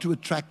 not to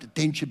attract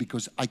attention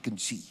because I can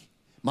see.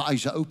 My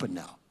eyes are open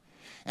now.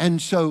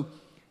 And so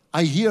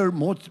I hear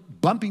Maud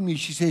bumping me.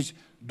 She says,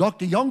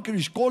 Dr. Jonker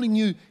is calling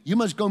you. You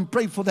must go and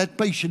pray for that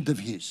patient of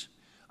his.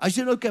 I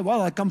said, okay,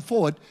 well, I come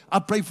forward.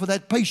 I'll pray for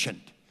that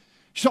patient.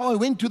 So I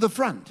went to the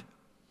front.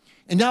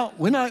 And now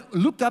when I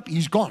looked up,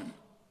 he's gone.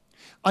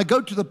 I go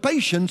to the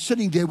patient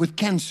sitting there with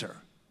cancer.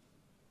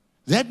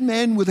 That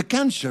man with the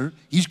cancer,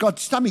 he's got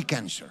stomach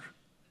cancer.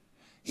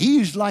 He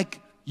is like,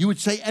 you would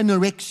say,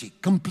 anorexic,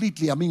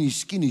 completely. I mean, his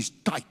skin is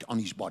tight on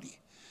his body.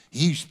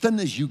 He's thin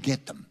as you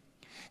get them.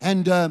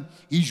 And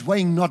he's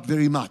weighing not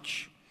very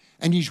much.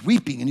 And he's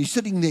weeping, and he's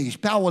sitting there, he's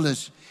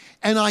powerless.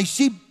 And I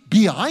see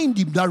behind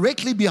him,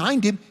 directly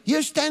behind him,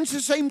 here stands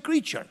the same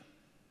creature.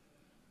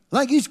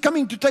 Like he's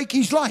coming to take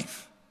his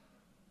life.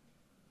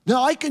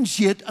 Now I can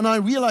see it, and I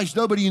realize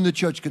nobody in the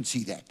church can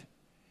see that.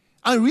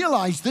 I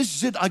realize this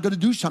is it, I got to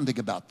do something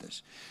about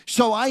this.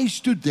 So I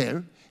stood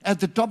there at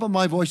the top of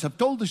my voice. I've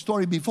told the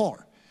story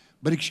before,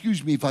 but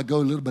excuse me if I go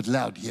a little bit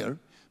loud here,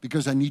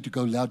 because I need to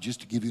go loud just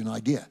to give you an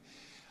idea.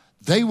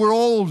 They were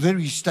all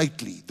very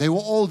stately. They were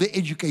all the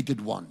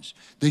educated ones.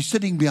 They're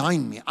sitting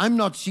behind me. I'm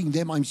not seeing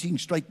them. I'm seeing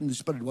straight in the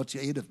spirit what's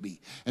ahead of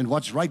me. And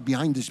what's right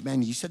behind this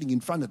man, he's sitting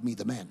in front of me,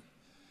 the man.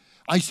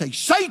 I say,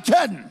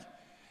 Satan,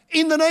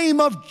 in the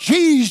name of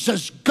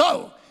Jesus,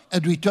 go,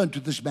 and return to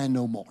this man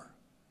no more.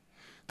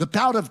 The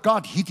power of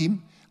God hit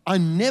him. I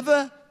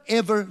never,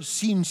 ever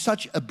seen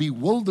such a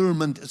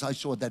bewilderment as I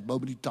saw at that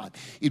moment in time.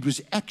 It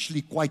was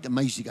actually quite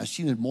amazing. I've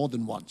seen it more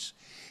than once.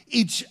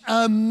 It's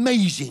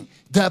amazing,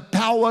 the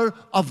power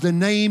of the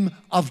name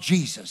of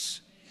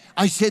Jesus.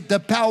 I said the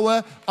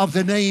power of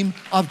the name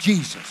of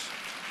Jesus.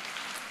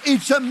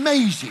 It's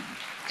amazing.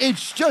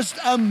 It's just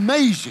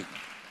amazing.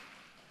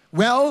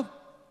 Well,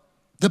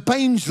 the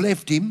pains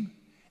left him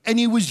and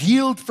he was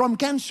healed from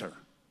cancer.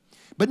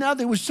 But now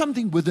there was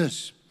something with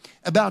this.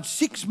 About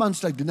 6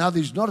 months later, now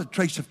there's not a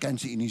trace of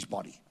cancer in his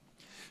body.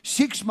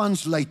 6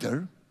 months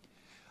later,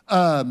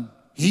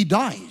 he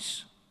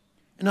dies.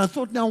 And I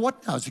thought, now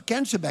what now? Is the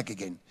cancer back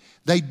again?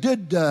 They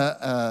did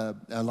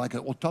like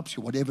an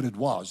autopsy, whatever it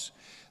was,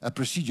 a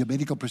procedure,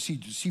 medical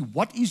procedure, to see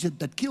what is it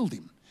that killed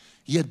him.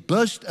 He had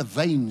burst a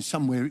vein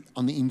somewhere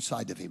on the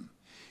inside of him.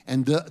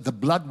 And the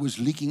blood was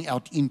leaking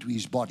out into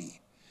his body.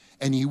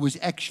 And he was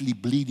actually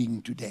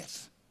bleeding to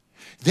death.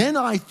 Then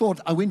I thought,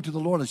 I went to the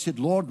Lord, I said,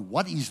 Lord,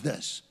 what is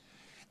this?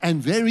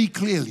 And very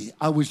clearly,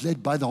 I was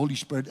led by the Holy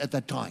Spirit at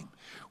that time.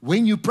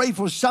 When you pray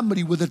for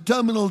somebody with a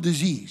terminal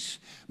disease,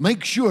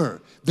 make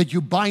sure that you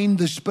bind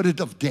the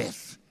spirit of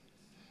death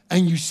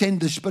and you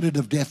send the spirit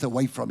of death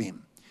away from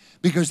him,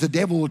 because the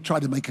devil will try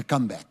to make a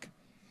comeback.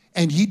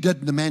 And he did,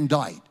 and the man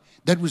died.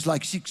 That was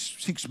like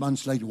six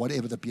months later,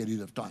 whatever the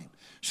period of time,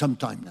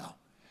 sometime now.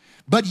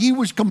 But he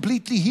was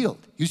completely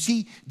healed. You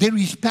see, there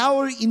is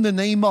power in the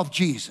name of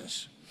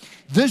Jesus.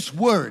 This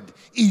word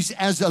is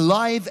as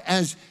alive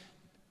as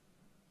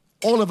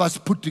all of us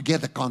put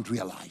together can't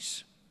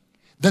realize.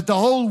 That the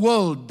whole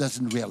world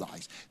doesn't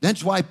realize.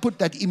 That's why I put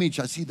that image.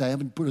 I see they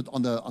haven't put it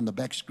on the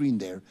back screen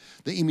there.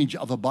 The image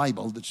of a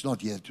Bible that's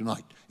not here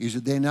tonight. Is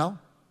it there now?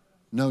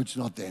 No, it's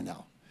not there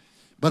now.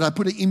 But I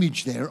put an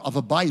image there of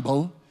a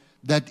Bible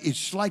that is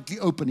slightly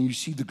open and you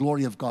see the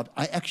glory of God.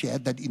 I actually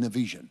had that in a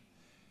vision.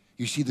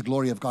 You see the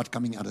glory of God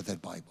coming out of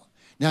that Bible.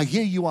 Now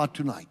here you are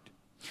tonight.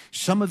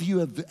 Some of you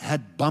have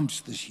had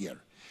bumps this year.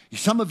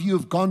 Some of you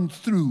have gone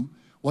through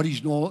what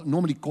is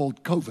normally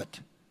called COVID.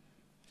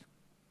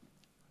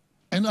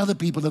 And other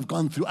people have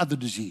gone through other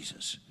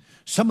diseases.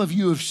 Some of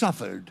you have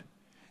suffered,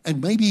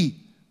 and maybe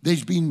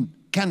there's been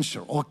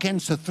cancer or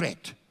cancer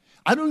threat.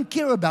 I don't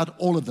care about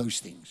all of those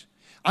things.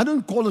 I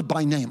don't call it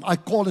by name. I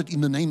call it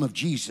in the name of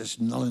Jesus,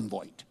 null and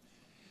void.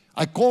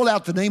 I call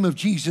out the name of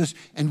Jesus,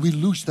 and we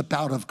loose the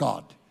power of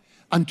God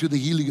unto the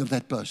healing of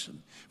that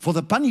person. For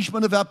the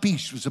punishment of our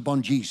peace was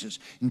upon Jesus,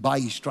 and by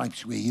his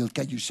stripes we're healed.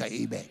 Can you say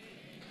amen?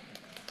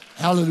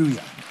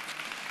 Hallelujah.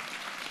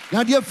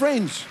 Now, dear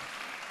friends,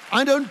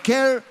 I don't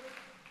care.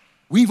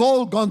 We've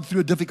all gone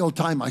through a difficult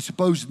time, I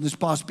suppose, in this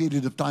past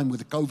period of time with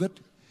the COVID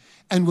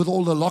and with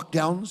all the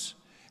lockdowns.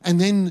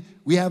 And then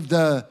we have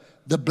the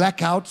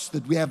blackouts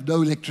that we have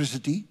no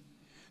electricity.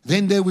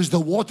 Then there was the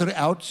water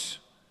outs.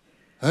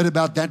 Heard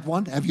about that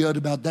one? Have you heard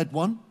about that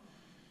one?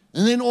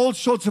 And then all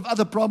sorts of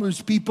other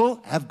problems.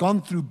 People have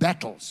gone through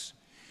battles.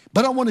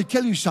 But I want to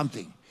tell you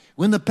something.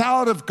 When the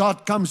power of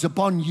God comes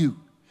upon you,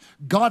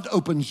 God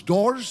opens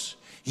doors.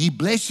 He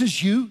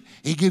blesses you.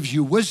 He gives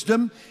you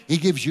wisdom. He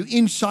gives you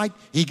insight.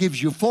 He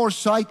gives you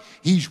foresight.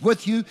 He's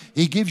with you.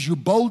 He gives you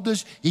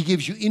boldness. He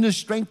gives you inner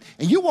strength.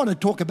 And you want to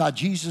talk about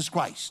Jesus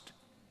Christ.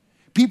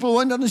 People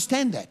won't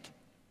understand that.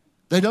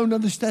 They don't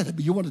understand it,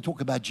 but you want to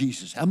talk about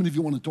Jesus. How many of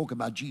you want to talk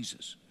about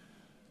Jesus?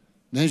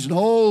 There's an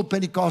old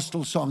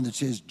Pentecostal song that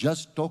says,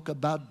 just talk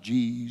about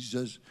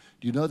Jesus.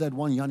 Do you know that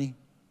one, Yanni?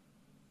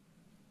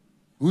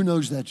 Who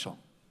knows that song?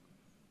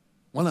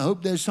 Well, I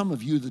hope there's some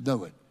of you that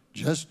know it.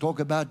 Just talk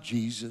about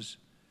Jesus.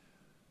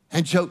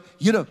 And so,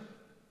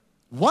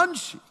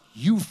 once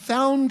you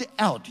found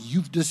out,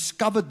 you've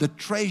discovered the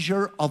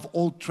treasure of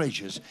all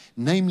treasures,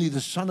 namely the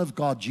Son of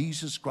God,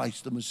 Jesus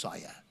Christ, the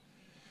Messiah,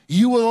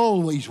 you will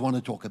always want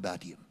to talk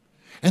about him.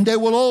 And there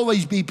will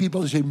always be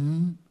people who say,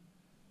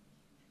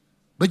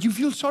 but you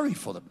feel sorry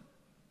for them.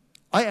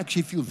 I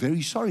actually feel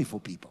very sorry for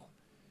people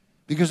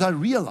because I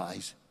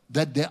realize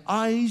that their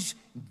eyes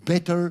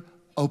better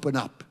open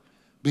up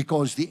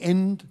because the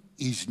end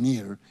is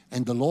near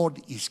and the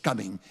Lord is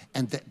coming.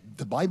 And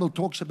the Bible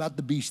talks about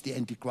the beast, the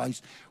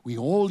Antichrist. We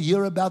all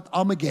hear about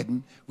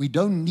Armageddon. We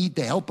don't need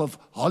the help of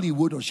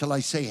Hollywood, or shall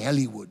I say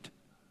Hollywood.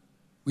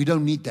 We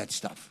don't need that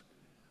stuff.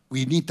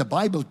 We need, the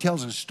Bible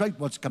tells us straight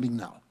what's coming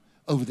now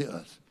over the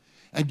earth.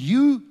 And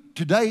you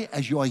today,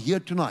 as you are here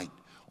tonight,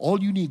 all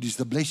you need is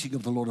the blessing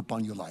of the Lord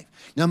upon your life.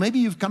 Now, maybe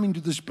you've come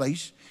into this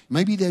place.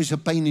 Maybe there's a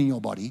pain in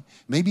your body.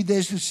 Maybe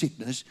there's a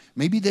sickness.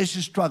 Maybe there's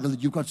a struggle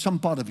that you've got some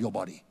part of your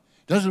body.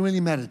 Doesn't really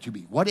matter to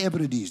me.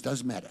 Whatever it is,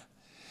 doesn't matter.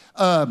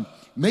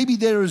 Maybe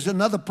there is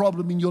another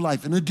problem in your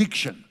life, an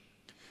addiction.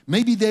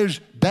 Maybe there's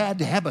bad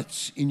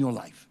habits in your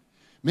life.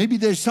 Maybe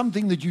there's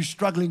something that you're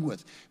struggling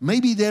with.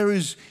 Maybe there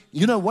is,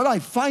 what I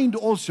find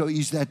also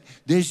is that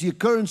there's the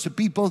occurrence of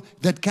people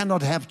that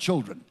cannot have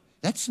children.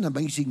 That's an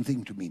amazing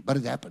thing to me, but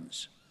it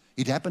happens.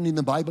 It happened in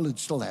the Bible, it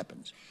still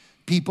happens.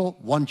 People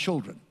want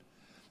children.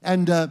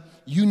 And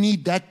you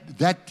need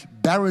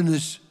that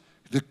barrenness,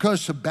 the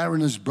curse of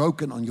barrenness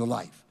broken on your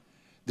life.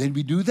 Then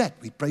we do that.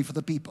 We pray for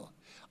the people.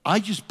 I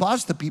just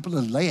pass the people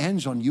and lay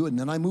hands on you, and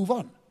then I move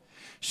on.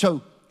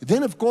 So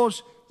then, of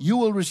course, you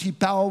will receive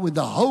power when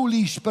the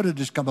Holy Spirit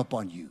has come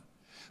upon you.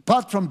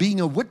 Apart from being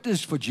a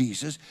witness for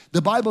Jesus,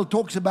 the Bible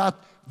talks about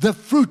the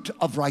fruit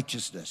of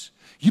righteousness.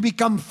 You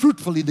become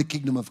fruitful in the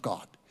kingdom of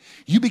God.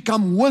 You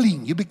become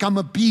willing. You become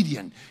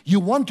obedient. You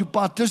want to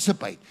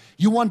participate.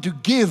 You want to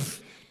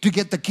give to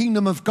get the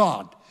kingdom of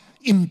God.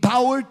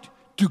 Empowered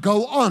to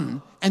go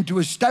on and to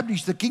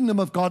establish the kingdom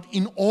of God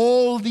in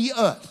all the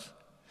earth.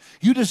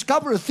 You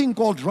discover a thing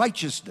called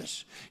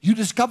righteousness. You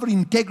discover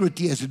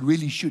integrity as it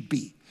really should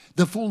be,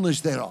 the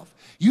fullness thereof.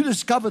 You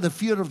discover the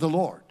fear of the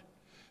Lord.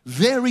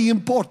 Very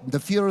important, the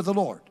fear of the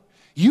Lord.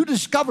 You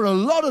discover a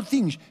lot of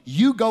things.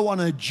 You go on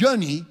a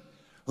journey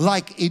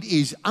like it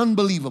is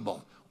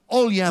unbelievable.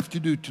 All you have to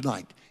do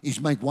tonight is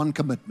make one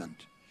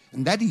commitment,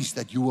 and that is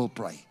that you will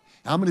pray.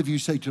 How many of you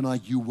say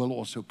tonight you will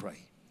also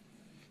pray?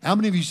 How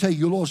many of you say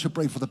you'll also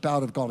pray for the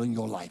power of God in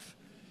your life?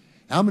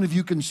 How many of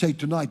you can say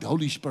tonight,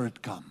 Holy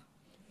Spirit, come.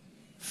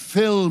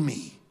 Fill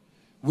me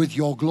with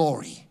your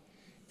glory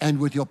and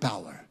with your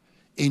power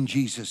in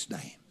Jesus'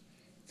 name.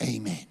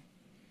 Amen.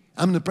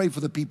 I'm going to pray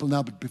for the people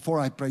now, but before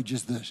I pray,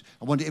 just this.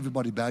 I want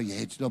everybody bow your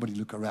heads. Nobody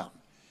look around.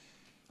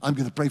 I'm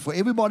going to pray for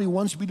everybody who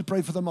wants me to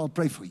pray for them. I'll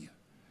pray for you.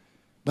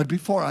 But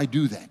before I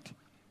do that,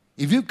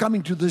 if you're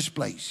coming to this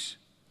place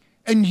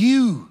and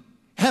you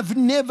have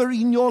never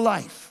in your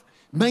life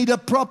made a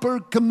proper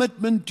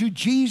commitment to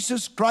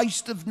Jesus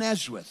Christ of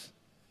Nazareth,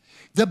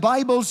 the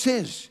Bible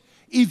says,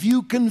 if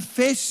you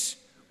confess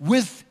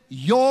with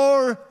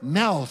your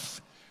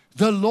mouth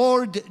the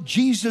Lord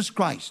Jesus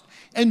Christ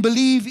and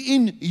believe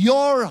in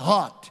your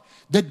heart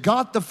that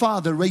God the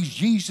Father raised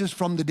Jesus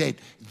from the dead,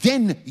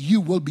 then you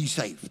will be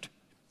saved.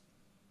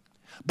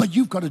 But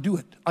you've got to do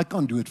it. I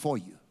can't do it for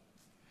you.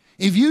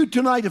 If you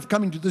tonight have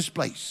come into this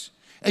place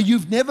and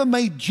you've never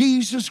made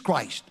Jesus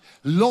Christ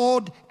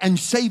Lord and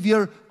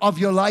Savior of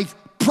your life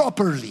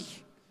properly,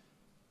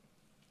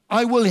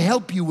 I will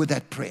help you with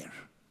that prayer.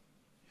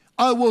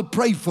 I will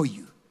pray for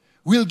you.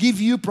 We'll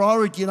give you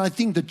priority, and I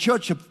think the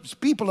church of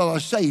people that are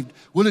saved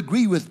will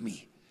agree with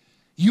me.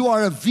 You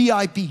are a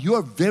VIP. You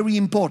are very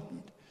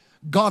important.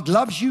 God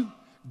loves you.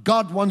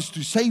 God wants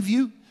to save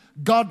you.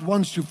 God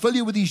wants to fill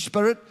you with His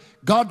Spirit.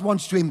 God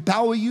wants to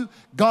empower you.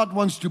 God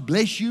wants to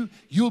bless you.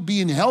 You'll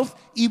be in health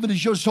even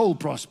as your soul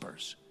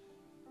prospers.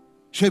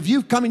 So if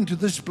you've come into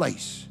this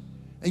place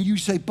and you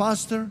say,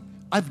 Pastor,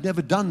 I've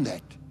never done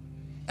that.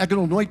 Ek het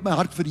nog nooit my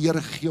hart vir die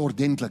Here gegee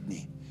ordentlik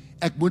nie.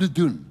 Ek moet dit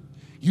doen.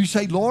 You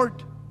say,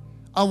 Lord,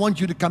 I want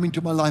you to come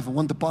into my life. I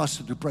want the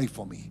pastor to pray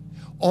for me.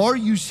 Or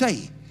you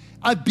say,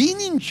 I've been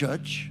in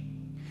church,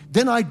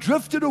 then I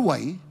drifted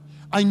away.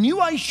 I knew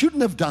I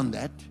shouldn't have done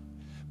that.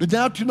 But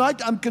now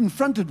tonight I'm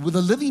confronted with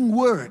a living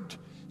word,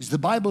 as the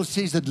Bible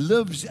says, that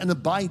lives and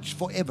abides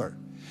forever.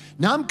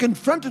 Now I'm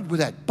confronted with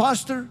that.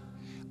 Pastor,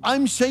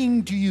 I'm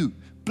saying to you,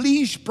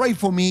 please pray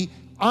for me.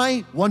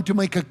 I want to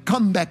make a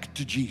comeback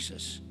to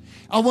Jesus.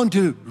 I want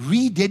to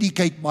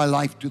rededicate my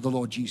life to the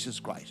Lord Jesus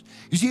Christ.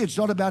 You see, it's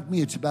not about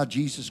me, it's about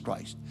Jesus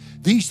Christ.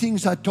 These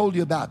things I told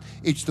you about,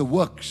 it's the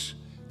works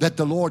that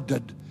the Lord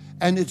did,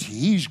 and it's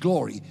His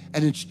glory,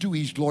 and it's to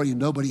His glory and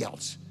nobody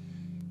else.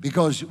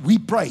 Because we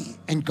pray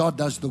and God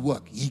does the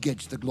work. He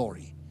gets the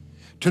glory.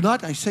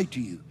 Tonight I say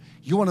to you,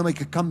 you want to make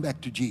a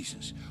comeback to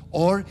Jesus,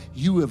 or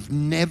you have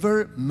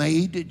never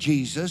made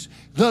Jesus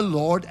the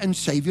Lord and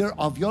Savior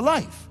of your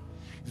life.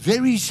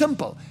 Very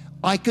simple.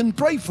 I can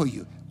pray for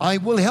you. I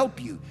will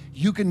help you.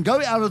 You can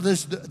go out of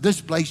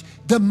this place,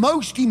 the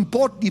most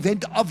important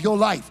event of your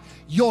life.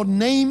 Your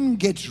name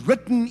gets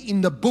written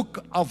in the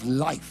book of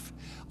life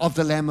of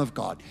the Lamb of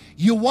God.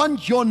 You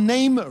want your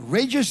name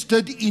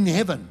registered in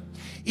heaven.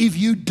 If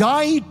you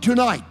die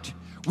tonight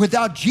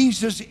without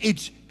Jesus,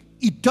 it's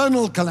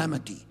eternal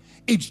calamity.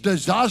 It's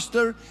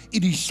disaster.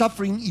 It is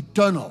suffering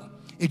eternal.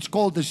 It's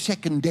called the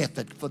second death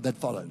that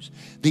follows.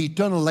 The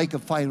eternal lake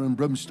of fire and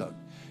brimstone.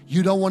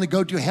 You don't want to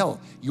go to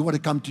hell. You want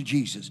to come to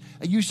Jesus.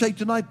 And you say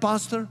tonight,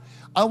 Pastor,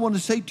 I want to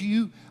say to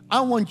you,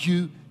 I want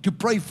you to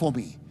pray for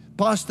me.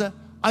 Pastor,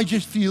 I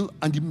just feel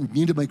I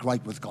need to make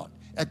right with God.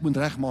 Ek moet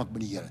regmaak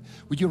met die Here.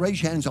 Would you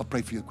raise your hands? I'll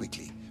pray for you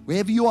quickly.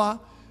 Wherever you are,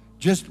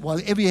 just while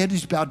every head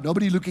is bowed,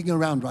 nobody looking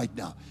around right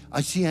now.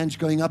 I see hands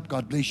going up.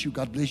 God bless you.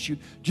 God bless you.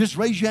 Just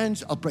raise your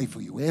hands. I'll pray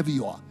for you. Wherever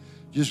you are.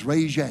 Just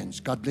raise your hands.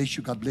 God bless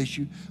you. God bless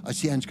you. I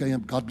see hands going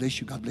up. God bless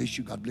you. God bless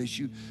you. God bless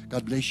you.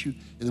 God bless you.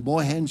 Are there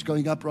more hands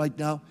going up right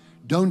now?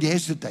 Don't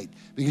hesitate,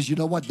 because you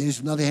know what? There's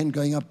another hand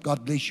going up.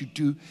 God bless you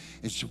too.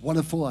 It's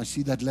wonderful. I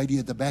see that lady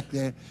at the back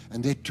there,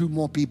 and there are two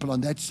more people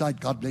on that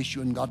side. God bless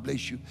you and God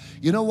bless you.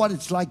 You know what?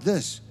 It's like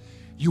this.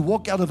 You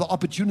walk out of an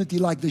opportunity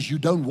like this. You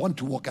don't want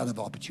to walk out of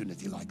an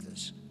opportunity like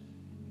this.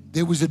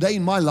 There was a day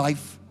in my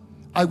life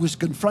I was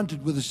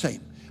confronted with the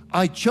same.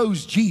 I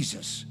chose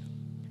Jesus,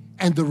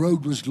 and the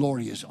road was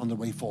glorious on the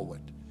way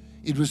forward.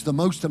 It was the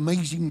most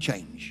amazing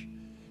change.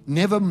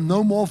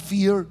 No more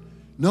fear,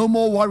 no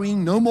more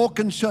worrying, no more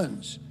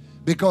concerns.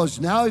 Because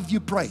now if you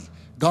pray,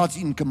 God's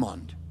in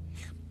command.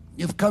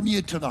 You've come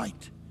here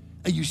tonight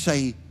and you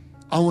say,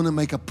 I want to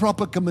make a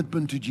proper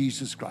commitment to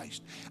Jesus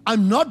Christ.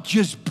 I'm not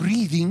just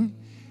breathing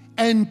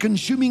and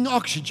consuming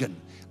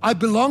oxygen. I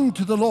belong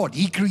to the Lord.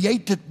 He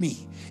created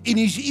me in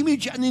His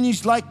image and in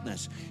His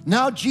likeness.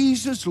 Now,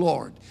 Jesus,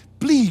 Lord,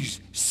 please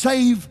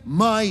save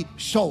my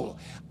soul.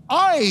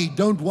 I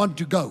don't want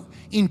to go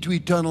into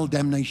eternal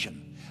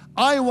damnation.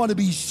 I want to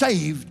be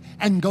saved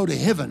and go to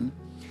heaven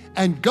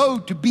and go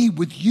to be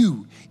with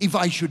you if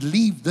I should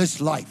leave this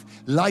life.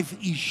 Life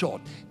is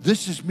short.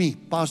 This is me.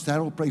 Pastor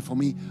Harold, pray for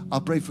me. I'll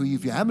pray for you.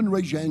 If you haven't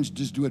raised your hands,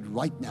 just do it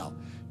right now.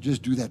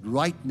 Just do that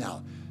right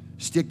now.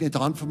 Steek net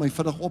 'n hand vir my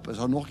vinnig op. As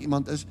daar nog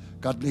iemand is,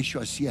 God bless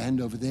you. I see a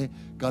hand over there.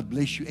 God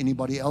bless you.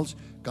 Anybody else?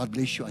 God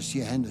bless you. I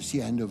see a hand. I see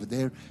a hand over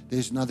there.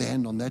 There's another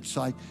hand on that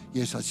side.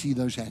 Yes, I see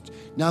those hands.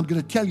 Now I'm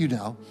going to tell you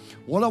now,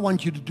 what I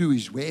want you to do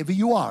is wherever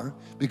you are,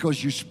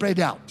 because you're spread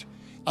out,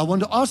 I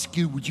want to ask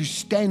you, would you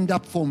stand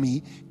up for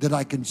me that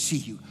I can see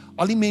you?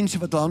 Al die mense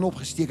wat hulle hand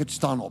opgesteek het,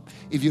 staan op.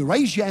 If you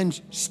raise your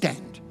hands,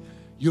 stand.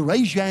 You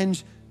raise your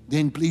hands,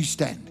 then please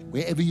stand.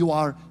 Wherever you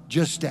are,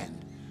 just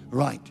stand.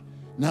 Right.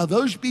 Now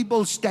those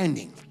people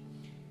standing,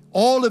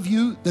 all of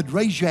you that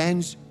raise your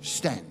hands,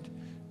 stand.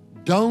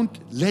 Don't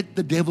let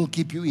the devil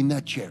keep you in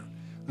that chair.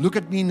 Look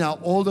at me now,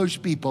 all those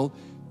people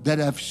that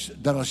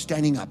are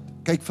standing up.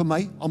 Kyk vir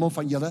my, almal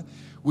van julle.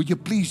 Would you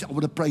please, I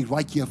want to pray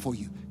right here for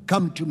you.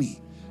 Come to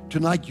me.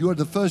 Tonight, you're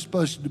the first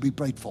person to be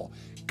prayed for.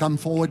 Come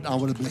forward, I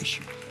want to bless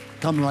you.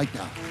 Come right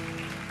now.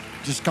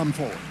 Just come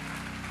forward.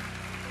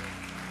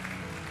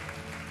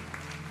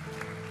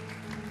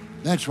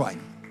 That's right.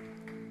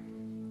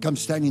 Come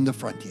stand in the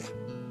front here.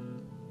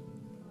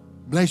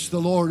 Bless the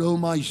Lord, O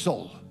my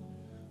soul.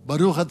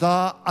 Baruch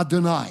atah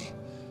Adonai.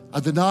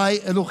 Adonai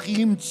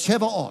Elohim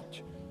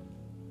Tsevaot.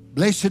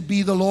 Blessed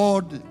be the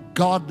Lord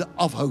God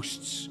of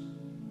hosts.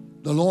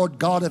 The Lord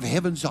God of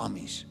heaven's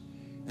armies.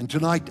 And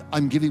tonight,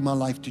 I'm giving my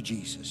life to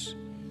Jesus.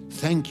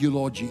 Thank you,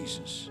 Lord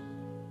Jesus.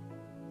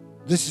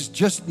 This is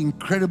just an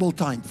incredible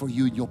time for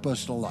you in your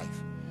personal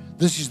life.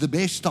 This is the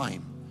best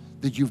time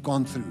that you've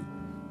gone through.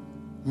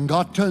 And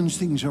God turns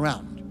things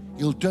around.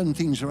 He'll turn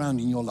things around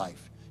in your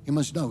life. You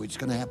must know it's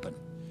going to happen.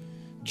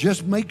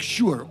 Just make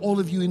sure, all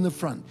of you in the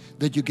front,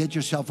 that you get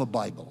yourself a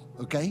Bible,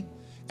 okay?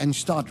 and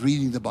start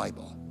reading the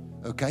Bible.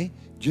 Okay?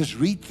 Just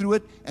read through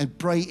it and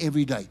pray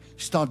every day.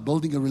 Start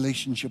building a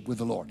relationship with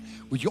the Lord.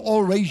 Would you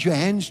all raise your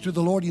hands to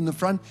the Lord in the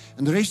front,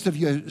 and the rest of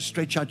you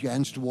stretch out your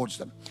hands towards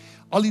them.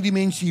 Al die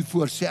mense hier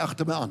voor, sê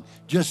agter my aan.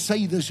 Just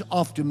say this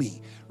after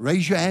me.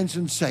 Raise your hands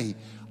and say,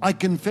 I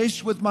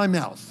confess with my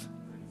mouth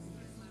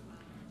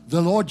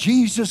the Lord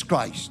Jesus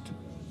Christ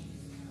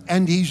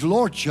and His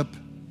Lordship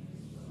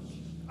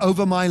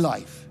over my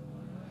life.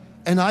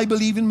 And I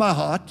believe in my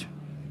heart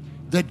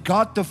that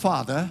God the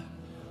Father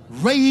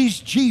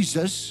raised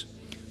Jesus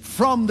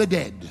from the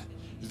dead.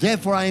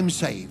 Therefore I am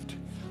saved.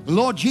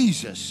 Lord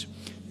Jesus,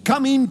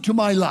 come into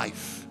my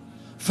life.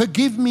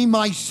 Forgive me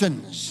my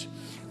sins.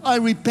 I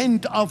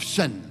repent of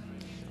sin.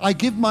 I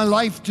give my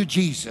life to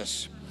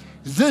Jesus.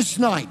 This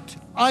night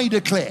I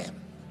declare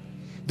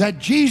that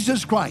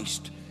Jesus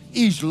Christ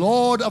is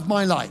Lord of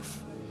my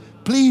life.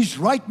 Please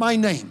write my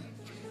name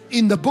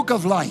in the book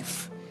of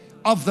life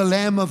of the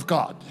Lamb of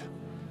God.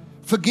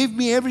 Forgive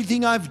me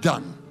everything I've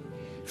done.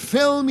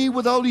 Fill me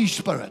with Holy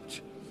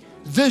Spirit.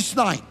 This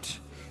night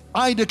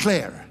I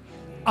declare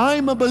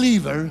I'm a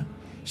believer,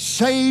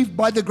 saved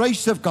by the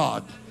grace of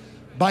God,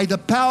 by the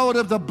power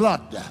of the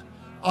blood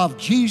of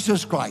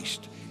Jesus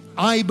Christ.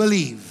 I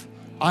believe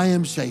I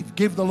am saved.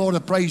 Give the Lord a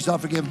praise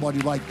offering, everybody,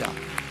 right now.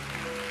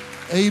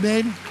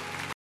 Amen.